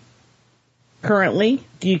cancer currently?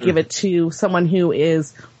 Do you give it to someone who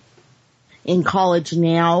is in college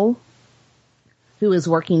now, who is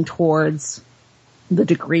working towards the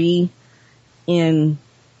degree in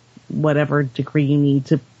whatever degree you need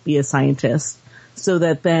to be a scientist, so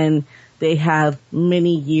that then they have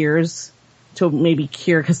many years maybe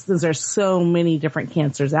cure, because there's so many different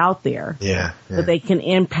cancers out there. Yeah. That they can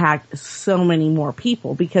impact so many more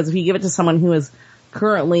people. Because if you give it to someone who is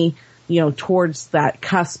currently, towards that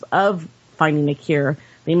cusp of finding a cure,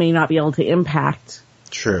 they may not be able to impact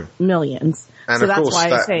millions. And so of that's course,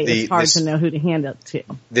 why I say it's hard to know who to hand it to.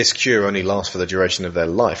 This cure only lasts for the duration of their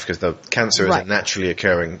life, because the cancer is a naturally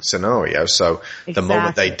occurring scenario. So the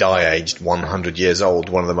moment they die aged 100 years old,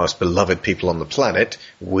 one of the most beloved people on the planet,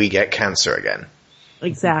 we get cancer again.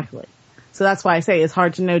 Exactly. So that's why I say it's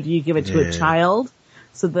hard to know, do you give it to a child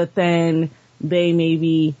so that then they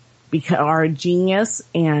maybe are a genius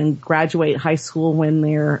and graduate high school when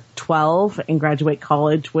they're 12 and graduate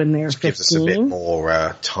college when they're 15? Gives us a bit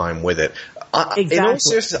more time with it. In all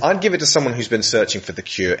seriousness, I'd give it to someone who's been searching for the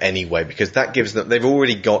cure anyway, because that gives them, they've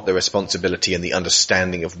already got the responsibility and the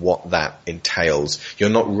understanding of what that entails. You're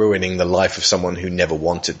not ruining the life of someone who never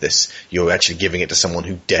wanted this. You're actually giving it to someone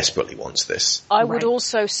who desperately wants this. I would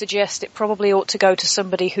also suggest it probably ought to go to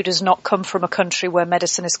somebody who does not come from a country where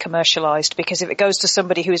medicine is commercialised, because if it goes to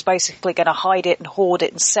somebody who is basically going to hide it and hoard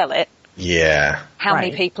it and sell it, how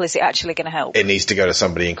many people is it actually going to help? It needs to go to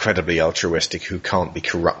somebody incredibly altruistic who can't be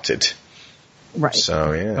corrupted. Right.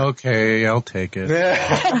 So, Okay, I'll take it.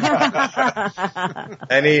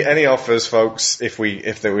 Any offers, folks, if we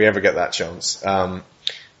ever get that chance.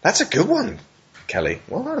 That's a good one, Kelly.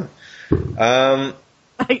 Well done.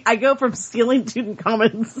 I go from stealing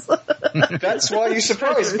Tutankhamun's. That's why you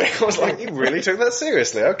surprised me. I was like, you really took that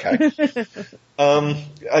seriously. Okay.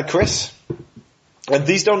 Chris? And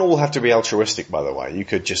these don't all have to be altruistic, by the way. You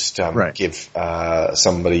could just give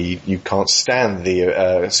somebody you can't stand the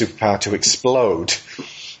superpower to explode.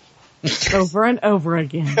 Over and over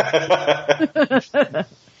again.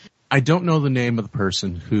 I don't know the name of the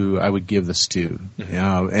person who I would give this to,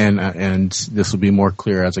 and this will be more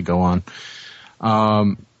clear as I go on.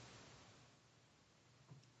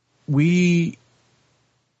 We,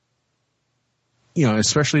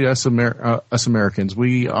 especially us Americans,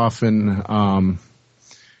 we often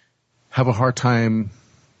have a hard time,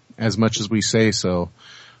 as much as we say so,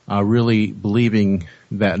 really believing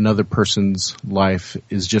that another person's life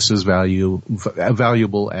is just as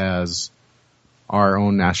valuable as our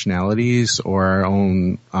own nationalities or our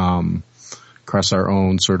own, across our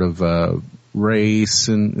own sort of race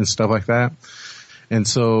and stuff like that. And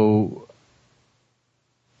so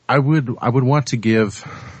I would want to give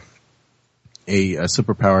a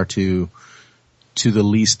superpower to the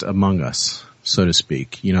least among us, so to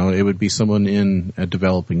speak. It would be someone in a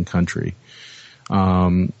developing country,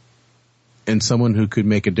 and someone who could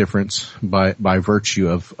make a difference by virtue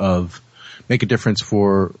of make a difference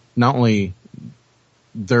for not only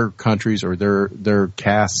their countries or their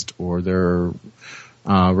caste or their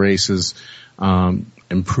races,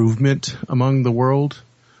 improvement among the world,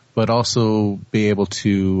 but also be able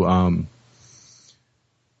to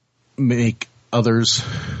make others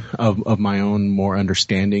of my own more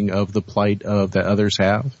understanding of the plight that others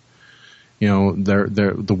have.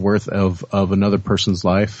 The worth of another person's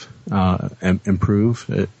life and improve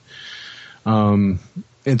it.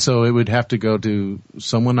 And so it would have to go to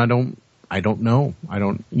someone I don't know.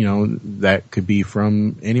 That could be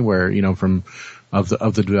from anywhere, from of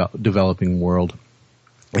the developing world.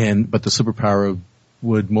 But the superpower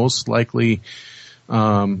would most likely,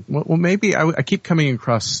 maybe I keep coming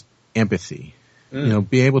across empathy.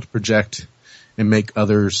 Be able to project and make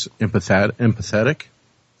others empathetic.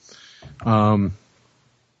 And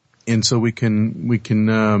so we can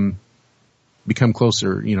become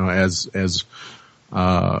closer, as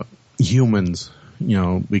humans,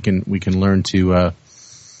 we can learn to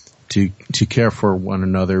care for one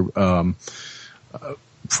another,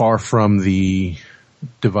 far from the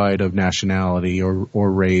divide of nationality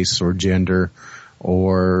or race or gender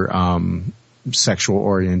or, sexual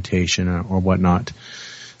orientation or whatnot.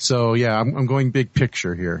 So yeah, I'm going big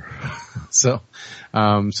picture here. So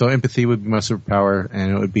empathy would be my superpower,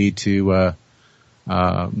 and it would be to,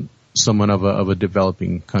 someone of a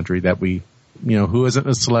developing country that we, who isn't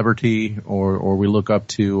a celebrity or we look up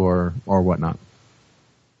to or whatnot.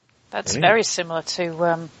 That's very similar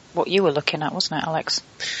to, what you were looking at, wasn't it, Alex?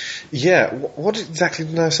 Yeah. What exactly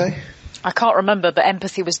did I say? I can't remember, but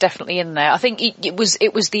empathy was definitely in there. I think it was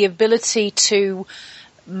the ability to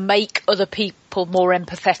make other people more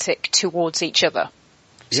empathetic towards each other.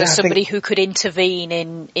 So somebody who could intervene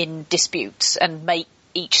in disputes and make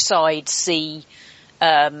each side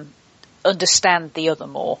understand the other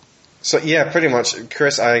more. So yeah, pretty much,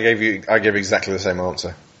 Chris, I gave exactly the same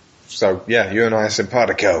answer. So yeah, you and I are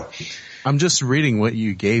simpatico. I'm just reading what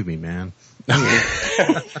you gave me, man. Are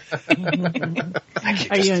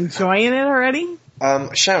you enjoying it already?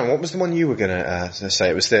 Sharon, what was the one you were going to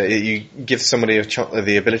say? It was you give somebody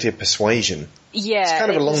the ability of persuasion. Yeah. It's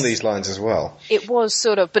kind of along these lines as well. It was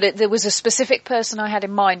sort of, but there was a specific person I had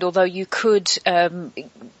in mind, although you could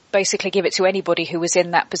basically give it to anybody who was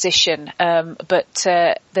in that position. But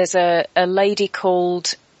there's a lady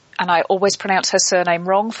called, and I always pronounce her surname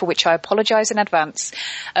wrong, for which I apologise in advance,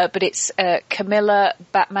 but it's Camilla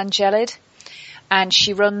Batmangelid, and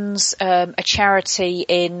she runs a charity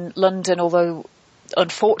in London, although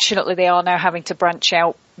unfortunately they are now having to branch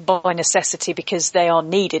out by necessity because they are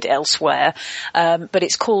needed elsewhere. But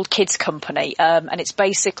it's called Kids Company, and it's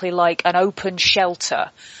basically like an open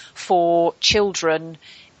shelter for children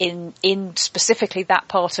in specifically that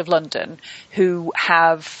part of London who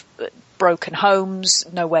have broken homes,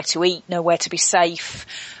 nowhere to eat, nowhere to be safe,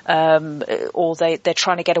 or they're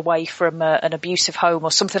trying to get away from an abusive home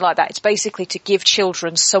or something like that. It's basically to give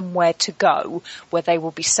children somewhere to go where they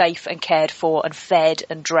will be safe and cared for and fed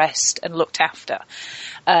and dressed and looked after.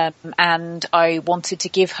 And I wanted to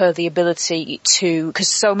give her the ability to, because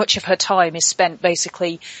so much of her time is spent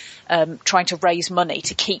basically trying to raise money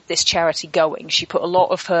to keep this charity going. She put a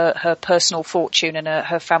lot of her personal fortune and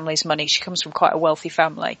her family's money. She comes from quite a wealthy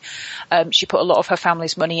family. She put a lot of her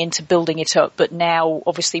family's money into building it up, but now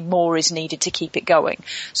obviously more is needed to keep it going.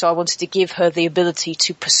 So I wanted to give her the ability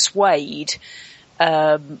to persuade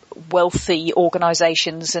wealthy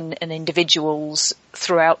organisations and individuals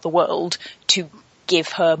throughout the world to give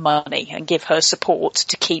her money and give her support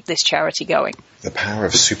to keep this charity going. The power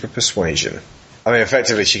of super persuasion. I mean,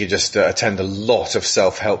 effectively, she could just attend a lot of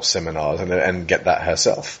self-help seminars and get that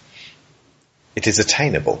herself. It is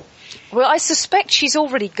attainable. Well, I suspect she's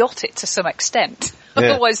already got it to some extent.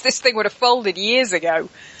 Yeah. Otherwise, this thing would have folded years ago.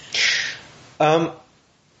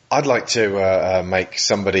 I'd like to make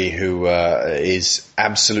somebody who is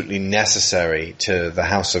absolutely necessary to the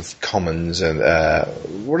House of Commons. And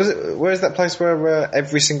what is it? Where is that place where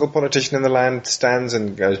every single politician in the land stands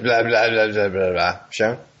and goes blah blah blah blah blah blah?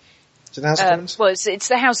 Sharon? Is it the House of Commons? Well, it's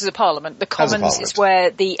the Houses of Parliament. The Commons is where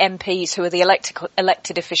the MPs, who are the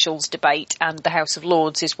elected officials, debate, and the House of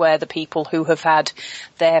Lords is where the people who have had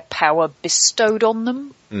their power bestowed on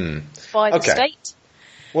them by the state.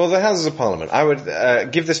 Well, the Houses of Parliament, I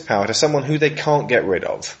would give this power to someone who they can't get rid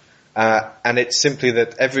of. And it's simply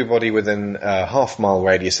that everybody within a half-mile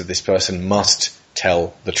radius of this person must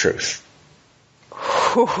tell the truth.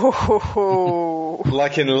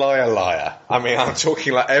 Like in Liar Liar. I mean, I'm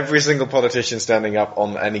talking like every single politician standing up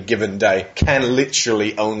on any given day can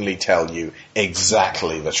literally only tell you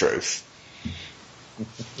exactly the truth.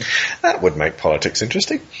 That would make politics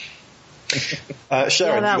interesting.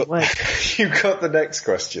 Sharon, you've got the next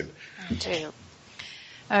question. I do.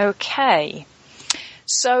 Okay.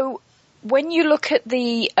 So, when you look at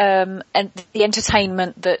the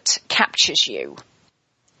entertainment that captures you,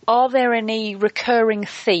 are there any recurring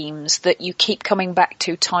themes that you keep coming back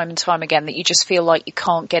to time and time again that you just feel like you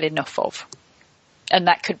can't get enough of? And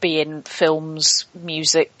that could be in films,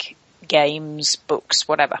 music, games, books,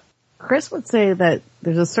 whatever. Chris would say that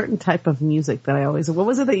there's a certain type of music that I always... What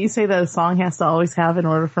was it that you say that a song has to always have in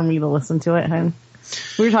order for me to listen to it, hon?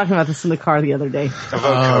 We were talking about this in the car the other day. A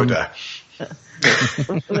vocoder.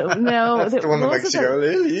 No. That's the one that makes you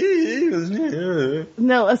go...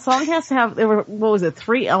 No, a song has to have... what was it?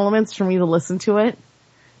 3 elements for me to listen to it.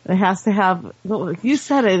 It has to have... You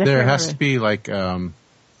said it. There has to be like a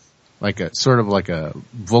sort of like a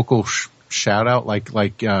vocal shout out,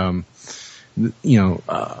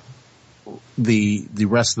 the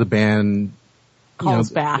rest of the band calls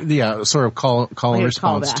back. Yeah, sort of call and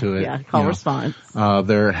response to it. Yeah, call response.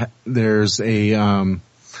 There's a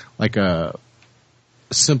like a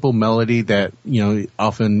simple melody that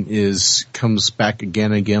often comes back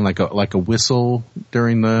again and again, like a whistle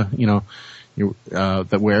during the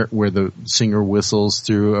that where the singer whistles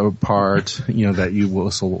through a part that you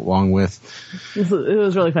whistle along with. It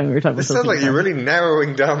was really funny. We were talking. It sounds like you're really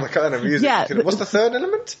narrowing down the kind of music. Yeah. What's the third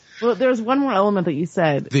element? Well, there's one more element that you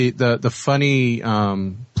said. The funny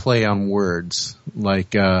play on words,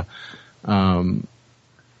 like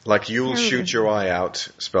you'll shoot your eye out,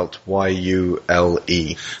 spelt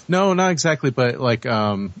Y-U-L-E. No, not exactly, but like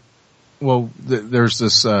there's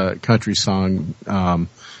this country song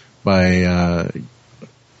by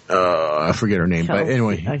I forget her name, but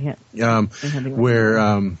anyway, I can't. Where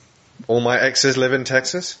All My Exes Live in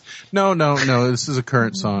Texas? No, this is a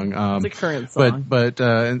current song. It's a current song. But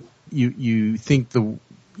you think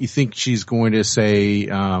she's going to say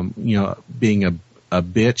being a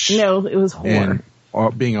bitch. No, it was whore. Or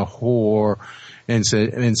being a whore, and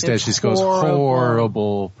instead she goes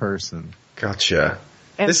horrible person. Gotcha.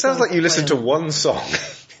 This sounds like you listened to one song.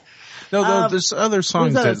 No, there's other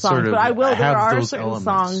songs There's other that songs, sort of but I will. have There are those certain elements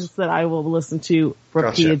songs that I will listen to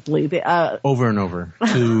repeatedly. over and over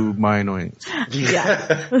to my annoyance.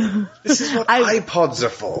 Yeah. This is what iPods are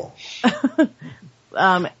for.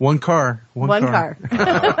 One car.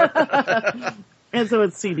 And so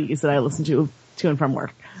it's CDs that I listen to and from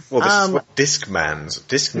work. Well, this is what Discman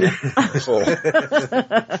for.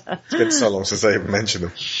 It's been so long since I even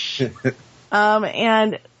mentioned them.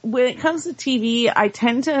 And when it comes to TV, I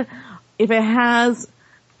tend to, if it has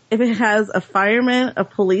a fireman, a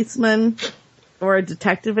policeman, or a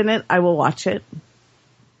detective in it, I will watch it.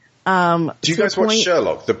 Do you guys watch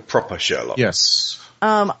Sherlock, the proper Sherlock? Yes.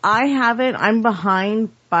 I haven't. I'm behind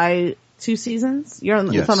by 2 seasons. It's on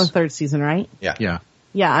the 3rd season, right? Yeah.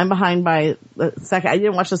 Yeah, I'm behind by the second. I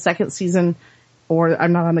didn't watch the 2nd season, or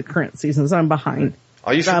I'm not on the current season, so I'm behind.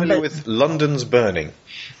 Are you familiar with London's Burning?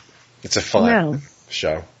 It's a fire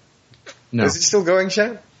show. No. Is it still going,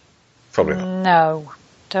 Shan? Probably not. No,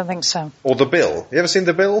 don't think so. Or The Bill. You ever seen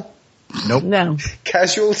The Bill? Nope. No.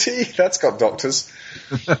 Casualty? That's got doctors.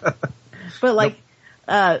 But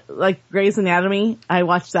like Grey's Anatomy, I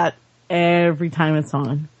watch that every time it's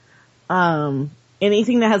on.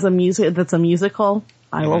 Anything that has that's a musical,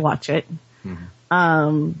 I will watch it.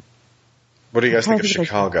 Mm-hmm. What do you guys think of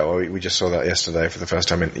Chicago? We just saw that yesterday for the first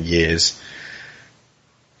time in years.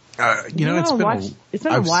 It's been a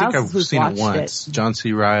while since we've seen it watched once. John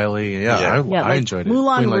C. Reilly. I enjoyed it.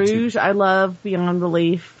 Moulin Rouge, I love Beyond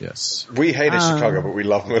Belief. Yes. We hated Chicago, but we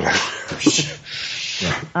love Moulin Rouge.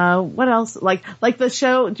 What else? Like the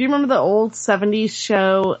show, do you remember the old 70s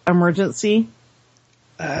show Emergency?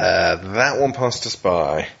 That one passed us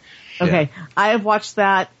by. Okay. Yeah. I have watched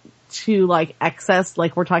that to like excess,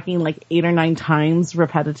 like we're talking like 8 or 9 times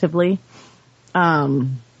repetitively.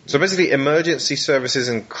 So basically emergency services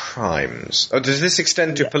and crimes. Oh, does this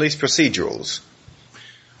extend to police procedurals?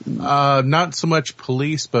 Not so much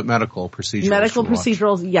police, but medical procedurals. Medical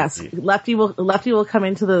procedurals, yes. Lefty will come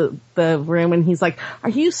into the room and he's like, "Are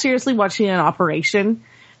you seriously watching an operation?"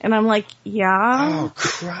 And I'm like, "Yeah." Oh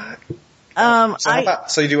crap.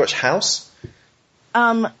 So you do watch House?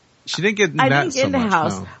 She didn't get. I didn't get into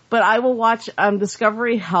House, but I will watch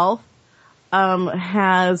Discovery Health.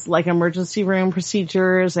 Has like emergency room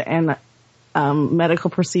procedures and medical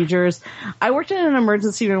procedures. I worked in an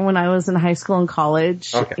emergency room when I was in high school and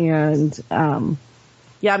college, and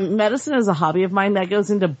medicine is a hobby of mine that goes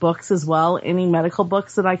into books as well. Any medical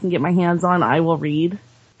books that I can get my hands on, I will read.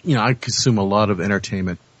 I consume a lot of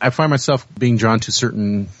entertainment. I find myself being drawn to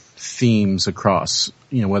certain themes across,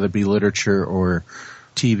 whether it be literature or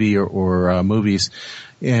TV or movies.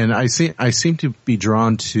 And I seem to be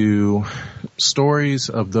drawn to stories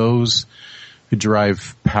of those who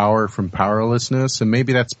derive power from powerlessness. And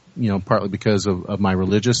maybe that's, partly because of my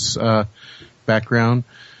religious, background,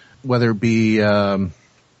 whether it be,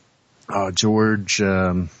 George,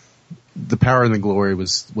 The Power and the Glory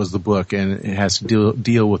was the book, and it has to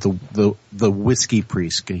deal with the whiskey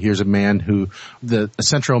priest. Here's a man who, a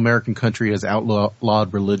Central American country has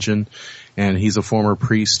outlawed religion, and he's a former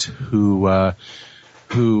priest who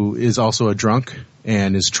is also a drunk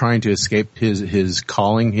and is trying to escape his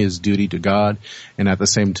calling, his duty to God, and at the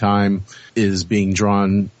same time is being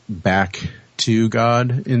drawn back to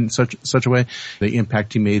God in such a way. The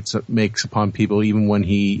impact he makes upon people, even when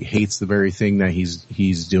he hates the very thing that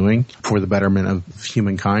he's doing for the betterment of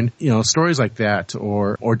humankind. Stories like that,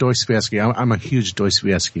 or Dostoevsky. I'm a huge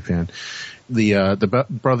Dostoevsky fan. The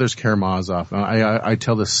brothers Karamazov. I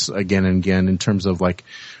tell this again and again in terms of like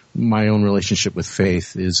my own relationship with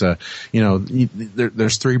faith is,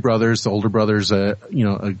 there's 3 brothers. The older brother's a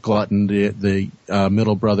glutton. The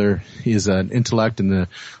middle brother is an intellect, and the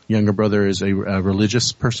younger brother is a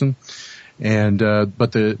religious person. And,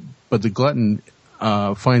 but the glutton,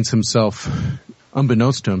 finds himself,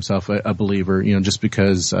 unbeknownst to himself, a believer, just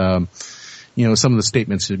because, some of the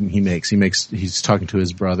statements he's talking to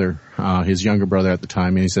his brother, his younger brother at the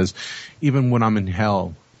time, and he says, "Even when I'm in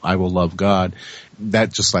hell, I will love God."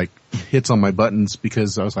 That just like hits on my buttons,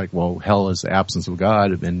 because I was like, well, hell is the absence of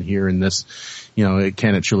God, and here in this,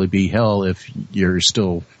 can it truly be hell if you're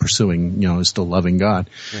still pursuing, still loving God?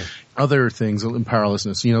 Yeah. Other things in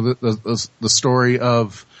powerlessness, the story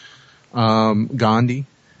of, Gandhi,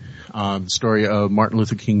 the story of Martin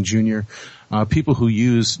Luther King Jr., people who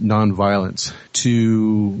use nonviolence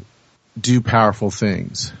to do powerful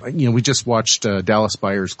things. We just watched, Dallas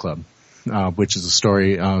Buyers Club. Which is a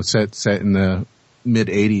story, set in the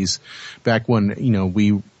mid-80s, back when,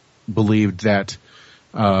 we believed that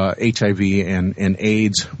HIV and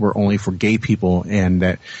AIDS were only for gay people, and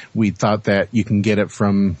that we thought that you can get it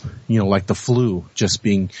from, like the flu, just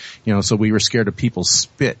being, so we were scared of people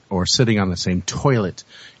spit or sitting on the same toilet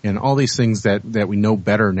and all these things that we know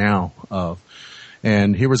better now of.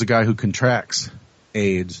 And here was a guy who contracts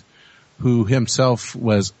AIDS, who himself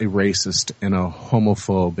was a racist and a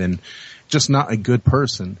homophobe and just not a good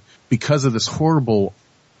person. Because of this horrible,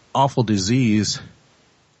 awful disease,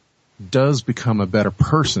 does become a better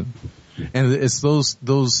person. And it's those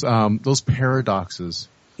paradoxes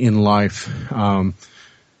in life,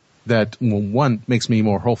 that, well, one makes me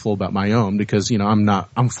more hopeful about my own because,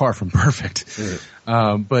 I'm far from perfect.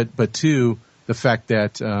 But two, the fact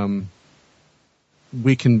that,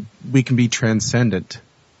 we can be transcendent,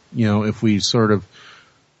 if we sort of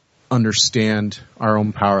understand our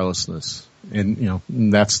own powerlessness. And,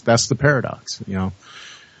 that's the paradox,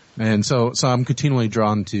 And so I'm continually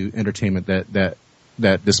drawn to entertainment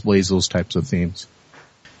that displays those types of themes.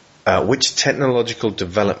 Which technological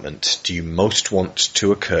development do you most want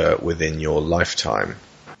to occur within your lifetime?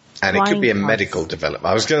 And it could be a medical development.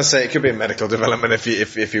 I was going to say it could be a medical development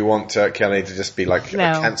if you want Kelly to just be like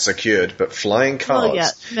cancer cured, but flying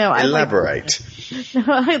cars. Elaborate.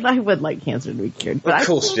 I would like cancer to be cured. But of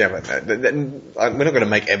course, but we're not going to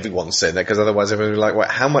make everyone say that because otherwise everyone will be like, well,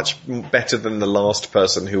 how much better than the last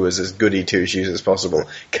person who was as goody two shoes as possible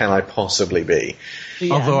can I possibly be?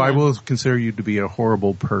 Yeah, although I will consider you to be a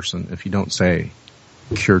horrible person if you don't say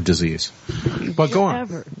cure disease. But go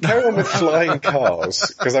on. Carry on with flying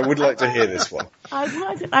cars, because I would like to hear this one.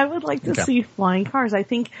 I would like to see flying cars. I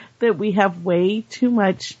think that we have way too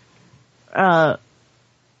much cars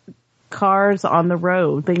on the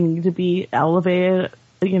road. They need to be elevated,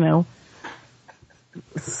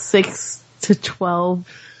 6 to 12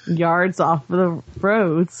 yards off of the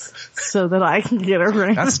roads so that I can get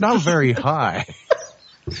around. That's not very high.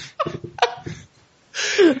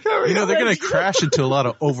 They're going to crash into a lot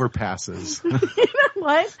of overpasses. You know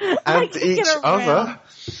what? And each other.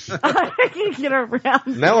 I can get around.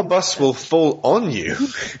 Now a bus will fall on you.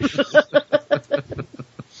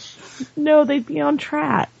 No, they'd be on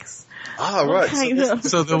tracks. Ah, right.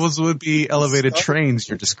 So those would be elevated trains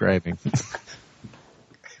you're describing.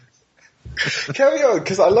 Carry on,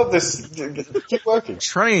 because I love this. Keep working.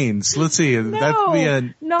 Trains. Let's see. No, that would be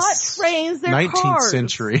a not trains. They're 19th cars.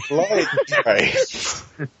 century. Flying trains.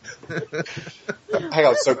 Hang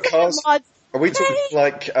on. So cars. Are we talking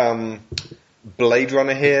like Blade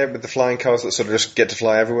Runner here with the flying cars that sort of just get to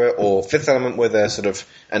fly everywhere, or Fifth Element where they're sort of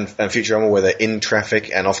and Futurama where they're in traffic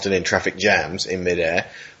and often in traffic jams in midair,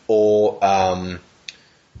 or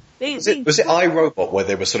was it iRobot where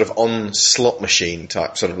they were sort of on slot machine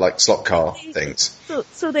type, sort of like slot car things?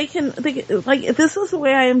 So they can like, this is the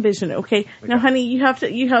way I envision it. Okay, now, honey, you have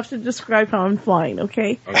to describe how I'm flying.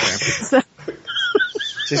 Okay. So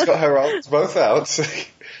she's got her arms both out.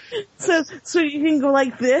 So you can go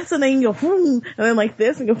like this, and then you go and then like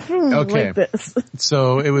this, and go like this.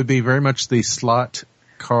 So it would be very much the slot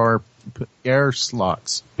car air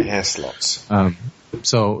slots. Air slots.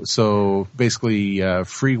 So basically,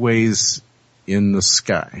 freeways in the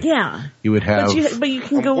sky. Yeah. You would have. But you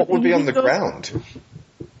can go. What would be on the ground?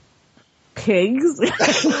 Pigs.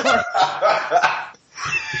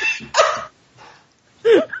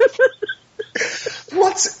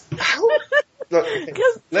 What? How?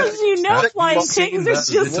 Because flying pigs are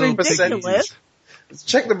just ridiculous.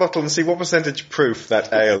 Check the bottle and see what percentage proof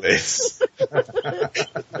that ale is.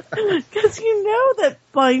 Because you know that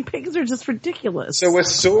flying pigs are just ridiculous. So we're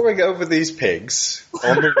soaring over these pigs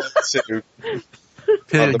on the way to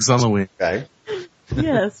pigs on the wing. Okay.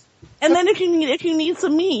 Yes, and then if you need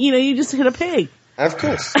some meat, you just hit a pig. Of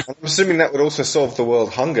course, I'm assuming that would also solve the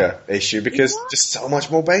world hunger issue because just so much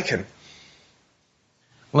more bacon.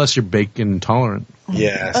 Unless you're bacon intolerant.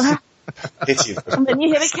 Yes. Hit you. And then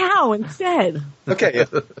you hit a cow instead. Okay. Yeah.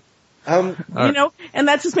 And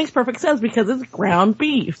that just makes perfect sense because it's ground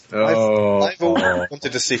beef. Oh. I've always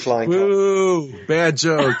wanted to see flying cars. Woo! Bad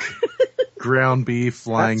joke. Ground beef,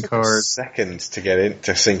 flying cars. Second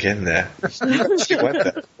to sink in there. She went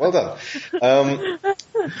there. Well done.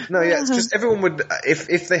 It's just everyone would,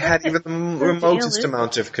 if they had even the remotest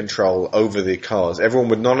amount of control over the cars, everyone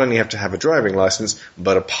would not only have to have a driving license,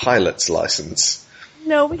 but a pilot's license.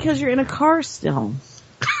 No, because you're in a car still.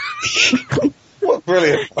 What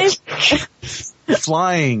brilliant.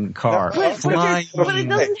 Flying car. Flying. But it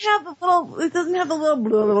doesn't have the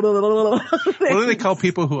little, What do they call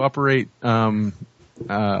people who operate, flying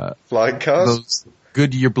cars? Those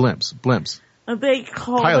Goodyear blimps. They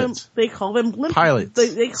call pilots. them blimp. Pilots.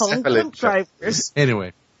 They call them blimp drivers.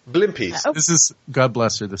 Anyway. Blimpies. This is, God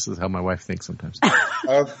bless her, this is how my wife thinks sometimes.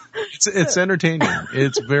 It's entertaining.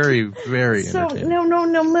 It's very, very entertaining.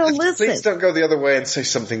 No, listen. Please don't go the other way and say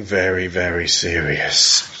something very, very serious.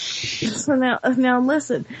 So now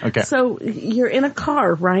listen. Okay. So you're in a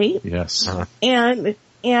car, right? Yes.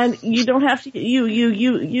 And you don't have to,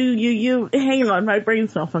 you, hang on, my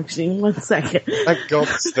brain's malfunctioning, 1 second. Thank God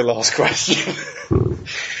it's the last question.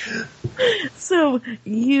 So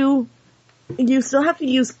you still have to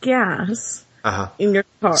use gas in your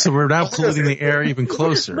car. So we're now polluting the air even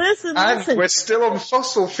closer. Listen. And we're still on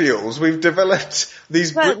fossil fuels. We've developed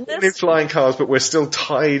these new flying cars, but we're still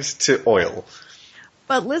tied to oil.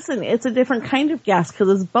 But listen, it's a different kind of gas because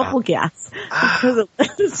it's bubble gas. Because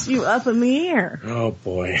it lifts you up in the air. Oh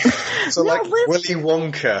boy. So Willy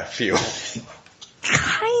Wonka fuel.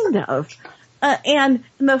 Kind of. And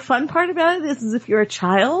the fun part about it is if you're a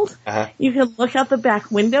child, you can look out the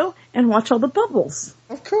back window and watch all the bubbles.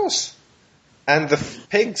 Of course. And the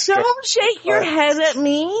pigs. Don't shake your head at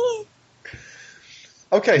me.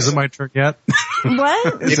 Okay. Is it my turn yet?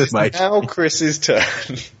 What? Is it my now Chris's turn.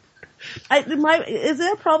 Is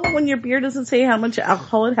there a problem when your beer doesn't say how much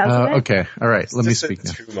alcohol it has in it? Okay. All right. Let me speak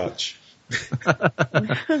now. Too much.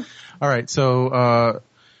 All right. So,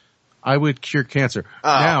 I would cure cancer.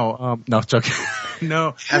 Now, no, joking.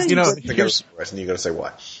 No, you gotta say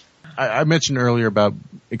why. I mentioned earlier about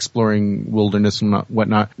exploring wilderness and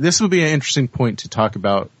whatnot. This would be an interesting point to talk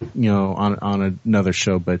about, on another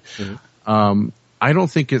show, but, I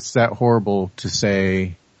don't think it's that horrible to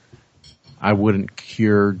say I wouldn't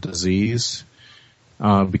cure disease,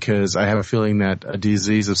 because I have a feeling that a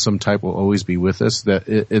disease of some type will always be with us.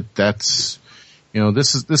 That that's,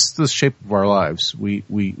 this is the shape of our lives.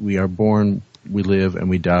 We are born, we live, and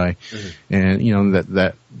we die. And,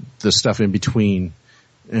 that the stuff in between,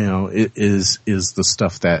 it is the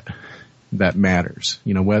stuff that matters.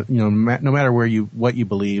 No matter what you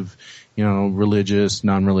believe, religious,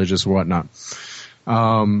 non-religious, or whatnot.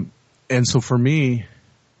 And so for me,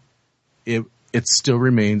 it still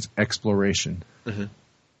remains exploration.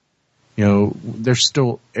 There's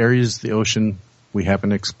still areas of the ocean we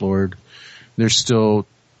haven't explored. There's still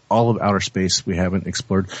all of outer space we haven't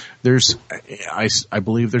explored. I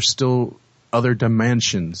believe there's still other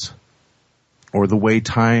dimensions, or the way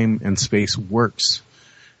time and space works,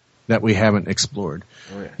 that we haven't explored.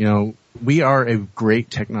 Oh, yeah. We are a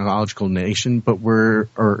great technological nation, but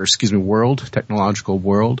technological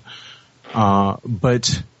world.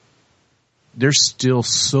 But there's still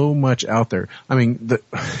so much out there. I mean,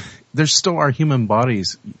 there's still our human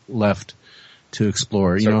bodies left to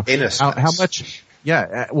explore. How much?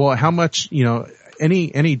 Yeah. Well, how much?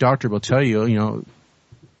 Any doctor will tell you.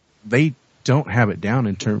 They don't have it down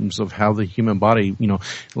in terms of how the human body.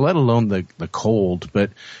 Let alone the cold,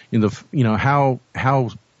 but how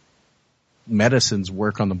medicines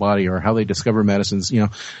work on the body, or how they discover medicines.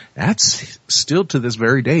 That's still to this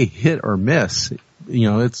very day hit or miss.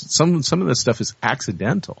 It's some of this stuff is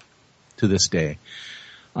accidental to this day.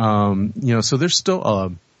 So there's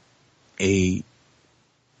still a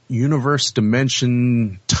universe,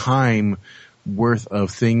 dimension, time worth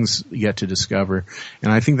of things yet to discover.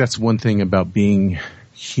 And I think that's one thing about being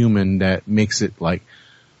human that makes it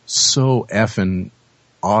so effing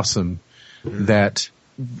awesome that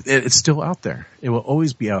it's still out there. It will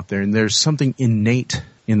always be out there. And there's something innate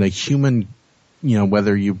in the human,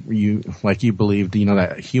 whether you like you believed,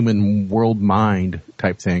 that human world mind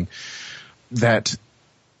type thing that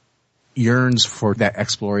yearns for that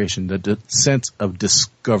exploration, the sense of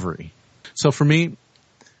discovery. So for me,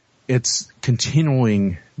 it's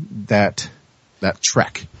continuing that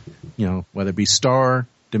trek, whether it be star,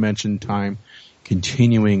 dimension, time,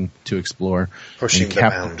 continuing to explore. Pushing the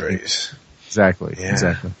boundaries. Exactly. Yeah.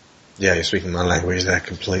 Exactly. Yeah, you're speaking my language there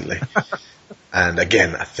completely. And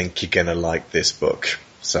again, I think you're gonna like this book.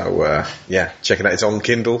 So, check it out. It's on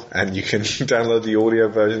Kindle, and you can download the audio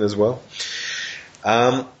version as well.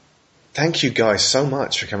 Thank you guys so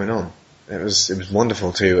much for coming on. It was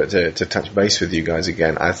wonderful to touch base with you guys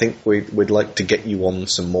again. I think we'd like to get you on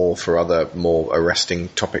some more for other more arresting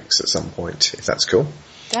topics at some point, if that's cool.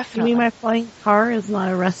 Definitely. You mean my flying car is not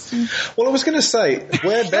arresting? Well, I was going to say,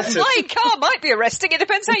 we're better. The flying car might be arresting. It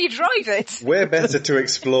depends how you drive it. We're better to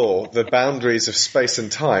explore the boundaries of space and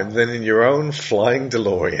time than in your own flying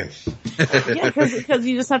DeLorean. Yeah, because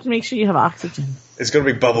you just have to make sure you have oxygen. It's going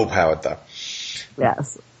to be bubble powered, though.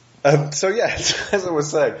 Yes. As I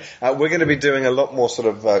was saying, we're going to be doing a lot more sort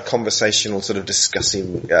of conversational, sort of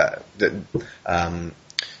discussing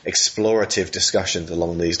explorative discussions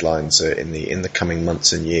along these lines in the coming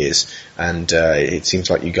months and years. And it seems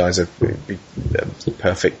like you guys are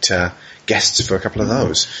perfect guests for a couple of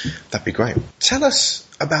those. That'd be great. Tell us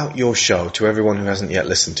about your show to everyone who hasn't yet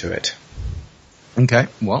listened to it. Okay,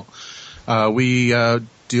 well, we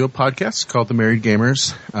do a podcast called The Married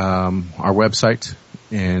Gamers. Our website,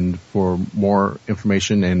 and for more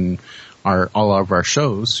information and all of our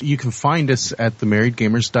shows, you can find us at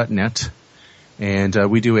themarriedgamers.net. And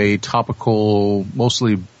we do a topical,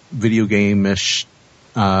 mostly video game-ish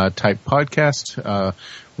type podcast.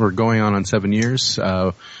 We're going on 7 years.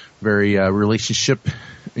 Very relationship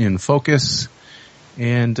in focus.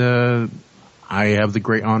 And I have the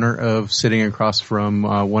great honor of sitting across from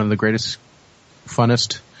one of the greatest,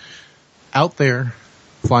 funnest out there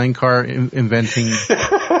flying car inventing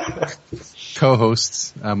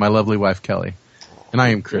co-hosts, my lovely wife Kelly. And I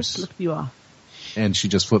am Chris. Just flip you off. And she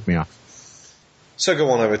just flipped me off. So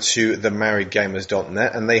go on over to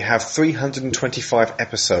themarriedgamers.net, and they have 325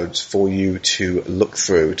 episodes for you to look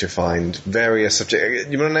through to find various subjects.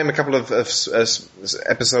 You want to name a couple of episodes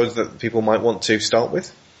that people might want to start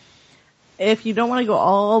with? If you don't want to go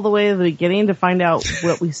all the way to the beginning to find out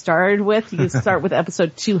what we started with, you can start with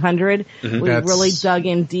episode 200. Mm-hmm. We really dug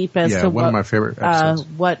in deep as to one of my favorite episodes.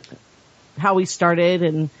 How we started,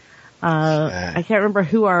 and I can't remember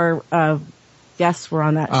who our guests were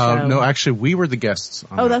on that show. No, actually, we were the guests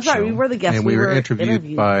on that that's show. right. We were the guests. And we were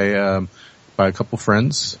interviewed by a couple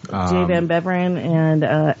friends. Jay Van Beveren and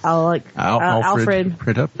Alfred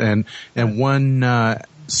Priddup. And one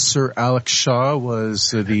Sir Alex Shaw was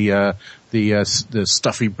the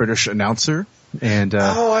stuffy British announcer. And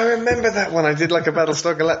I remember that one. I did like a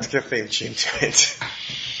Battlestar Galactica theme tune to it.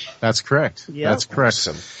 That's correct. Yep. That's correct.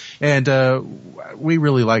 Awesome. And we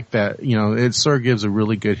really like that. You know, it sort of gives a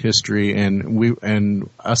really good history, and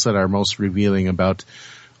us at our most revealing about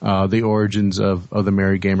the origins of the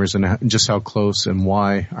Married Gamers and just how close and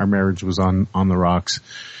why our marriage was on the rocks.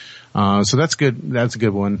 So that's good. That's a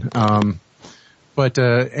good one. But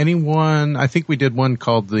anyone, I think we did one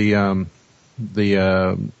called the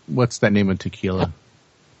what's that name of tequila?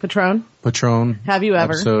 Patron. Have you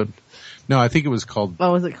ever? Episode. No, I think it was called.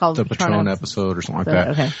 What was it called? The Patron episode or something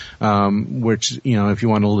like that. Okay. Which, you know, if you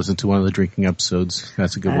want to listen to one of the drinking episodes,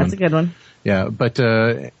 that's a good one. That's a good one. Yeah, but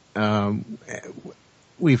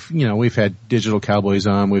we've had Digital Cowboys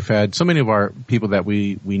on. We've had so many of our people that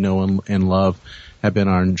we know and love have been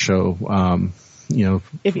on the show.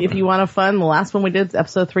 If you want a fun, the last one we did,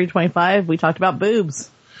 episode 325, we talked about boobs.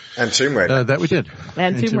 And Tomb Raider. That we did.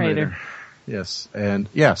 And Tomb Raider. Yes. And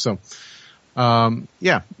yeah, so,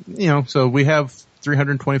 so we have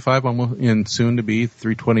 325 and soon to be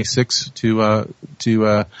 326 to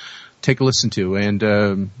take a listen to.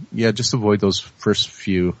 And, just avoid those first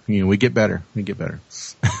few. You know, we get better.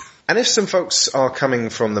 And if some folks are coming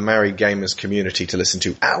from the Married Gamers community to listen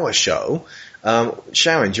to our show,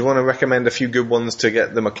 Sharon, do you want to recommend a few good ones to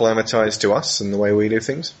get them acclimatized to us and the way we do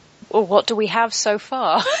things? Well, what do we have so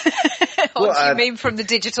far? What do you mean from the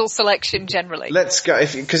digital selection generally? Let's go,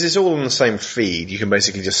 because it's all on the same feed. You can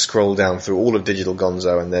basically just scroll down through all of Digital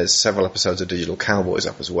Gonzo, and there's several episodes of Digital Cowboys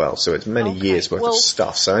up as well. So it's many years worth of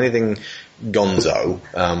stuff. So anything Gonzo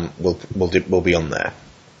will be on there.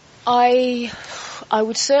 I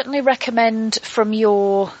would certainly recommend from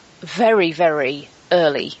your very, very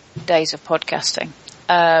early days of podcasting,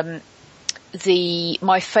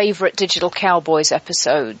 my favourite Digital Cowboys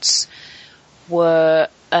episodes were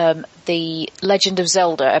the Legend of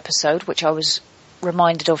Zelda episode, which I was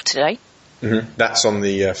reminded of today. Mm-hmm. That's on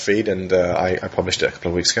the feed, and I published it a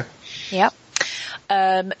couple of weeks ago. Yep.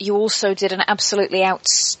 You also did an absolutely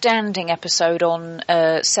outstanding episode on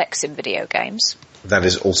sex in video games. That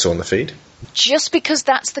is also on the feed. Just because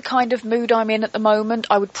that's the kind of mood I'm in at the moment,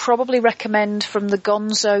 I would probably recommend from the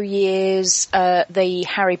Gonzo years the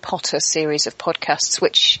Harry Potter series of podcasts,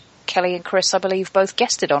 which Kelly and Chris, I believe, both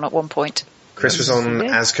guested on at one point. Chris was on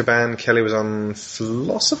Azkaban, Kelly was on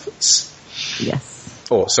Philosophers? Yes.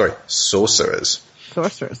 Oh, sorry, Sorcerers.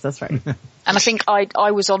 Sorcerers, that's right. And I think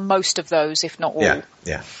I was on most of those, if not all.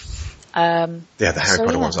 Yeah. The Harry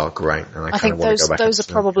Potter ones are great, and I think those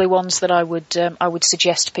are probably ones that I would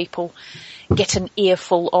suggest people get an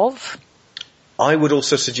earful of. I would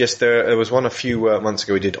also suggest there was one a few months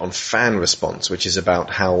ago we did on fan response, which is about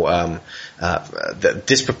how the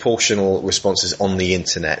disproportional responses on the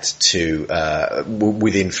internet to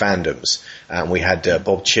within fandoms. We had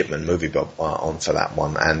Bob Chipman, Movie Bob, on for that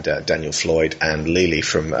one, and Daniel Floyd and Lily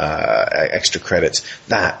from Extra Credits.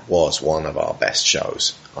 That was one of our best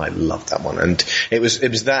shows. I loved that one, and it was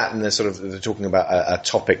that, and they're talking about a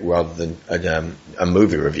topic rather than a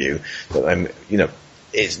movie review. But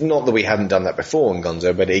it's not that we hadn't done that before in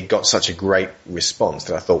Gonzo, but it got such a great response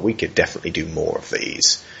that I thought we could definitely do more of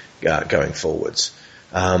these going forwards.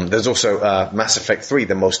 There's also Mass Effect 3,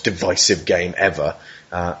 the most divisive game ever.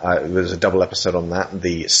 There's a double episode on that,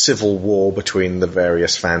 the civil war between the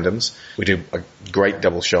various fandoms. We do a great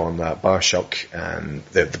double show on BioShock and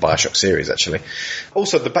the BioShock series, actually.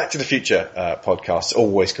 Also, the Back to the Future podcast,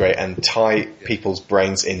 always great, and tie people's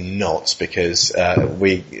brains in knots, because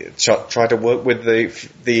we try to work with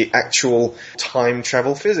the actual time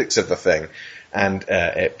travel physics of the thing. And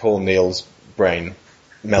Paul Neal's brain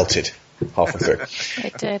melted halfway through.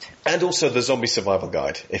 It did. And also the Zombie Survival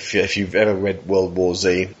Guide. If you've ever read World War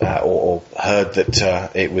Z or heard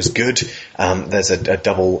that it was good, there's a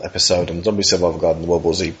double episode on Zombie Survival Guide and the World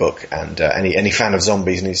War Z book. And any fan of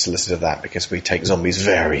zombies needs to listen to that, because we take zombies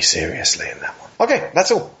very seriously in that one. Okay,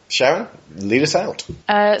 that's all. Sharon, lead us out.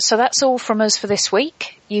 So that's all from us for this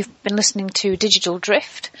week. You've been listening to Digital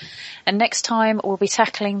Drift, and next time we'll be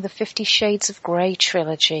tackling the 50 Shades of Grey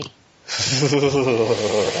trilogy.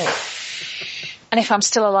 And if I'm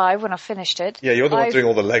still alive when I've finished it... Yeah, you're the one doing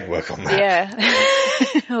all the legwork on that. Yeah,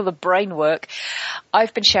 all the brain work.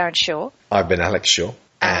 I've been Sharon Shaw. I've been Alex Shaw.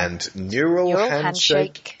 And Neural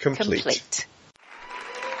Handshake complete.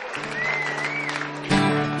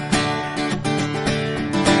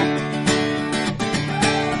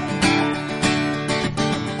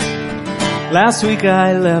 Last week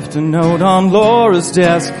I left a note on Laura's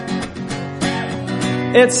desk.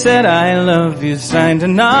 It said, "I love you," signed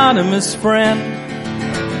anonymous friend.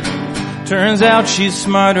 Turns out she's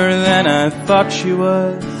smarter than I thought she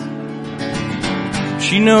was.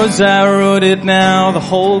 She knows I wrote it now, the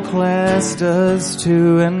whole class does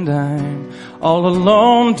too, and I'm all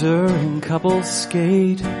alone during couple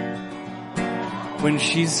skate. When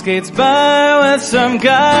she skates by with some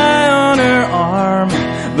guy on her arm,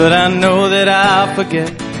 but I know that I'll forget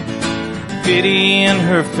pity in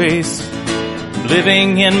her face.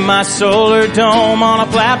 Living in my solar dome on a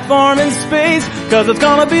platform in space, 'cause it's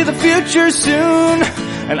gonna be the future soon,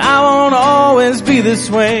 and I won't always be this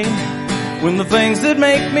way. When the things that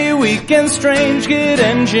make me weak and strange get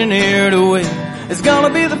engineered away, it's gonna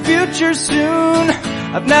be the future soon.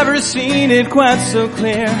 I've never seen it quite so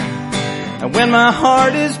clear. And when my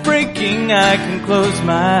heart is breaking, I can close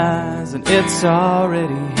my eyes and it's already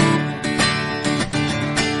here.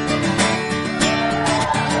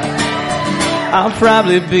 I'll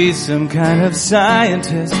probably be some kind of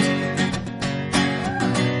scientist,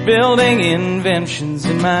 building inventions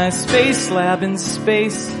in my space lab in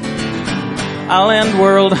space. I'll end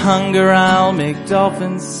world hunger, I'll make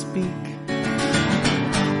dolphins speak.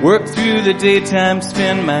 Work through the daytime,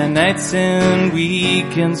 spend my nights and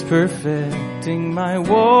weekends perfecting my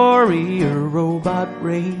warrior robot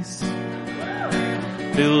race.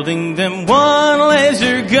 Building them one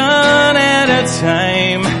laser gun at a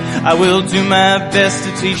time. I will do my best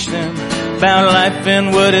to teach them about life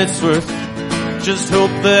and what it's worth. Just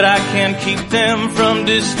hope that I can keep them from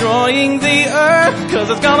destroying the earth, 'cause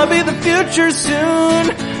it's gonna be the future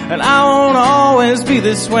soon, and I won't always be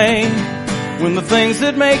this way. When the things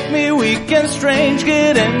that make me weak and strange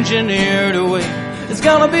get engineered away, it's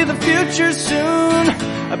gonna be the future soon.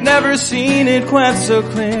 I've never seen it quite so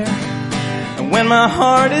clear. And when my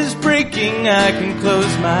heart is breaking, I can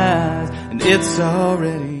close my eyes, and it's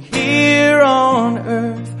already here on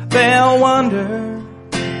earth. They'll wonder,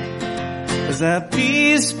 as I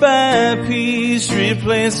piece by piece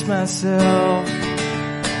replace myself,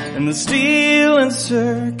 and the steel and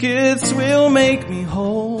circuits will make me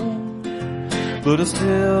whole. But I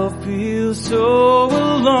still feel so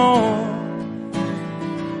alone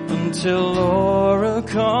until Laura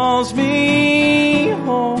calls me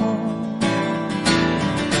home.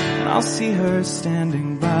 And I'll see her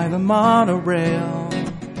standing by the monorail.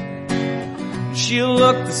 She'll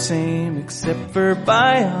look the same except for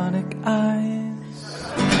bionic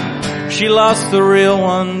eyes. She lost the real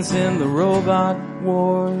ones in the robot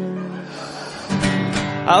wars.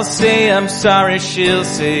 I'll say I'm sorry, she'll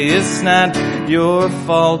say it's not your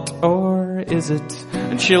fault, or is it?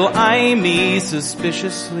 And she'll eye me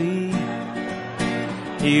suspiciously,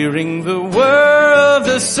 hearing the whir of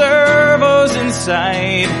the servos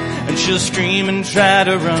inside. And she'll scream and try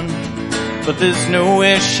to run, but there's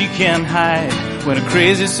nowhere she can hide. When a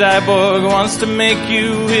crazy cyborg wants to make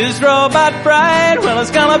you his robot bride, well,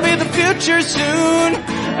 it's gonna be the future soon,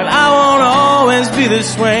 and I won't always be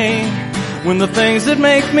this way. When the things that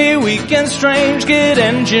make me weak and strange get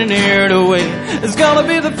engineered away, it's gonna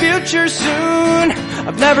be the future soon.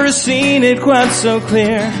 I've never seen it quite so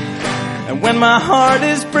clear. And when my heart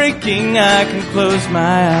is breaking, I can close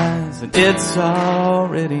my eyes, and it's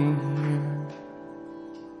already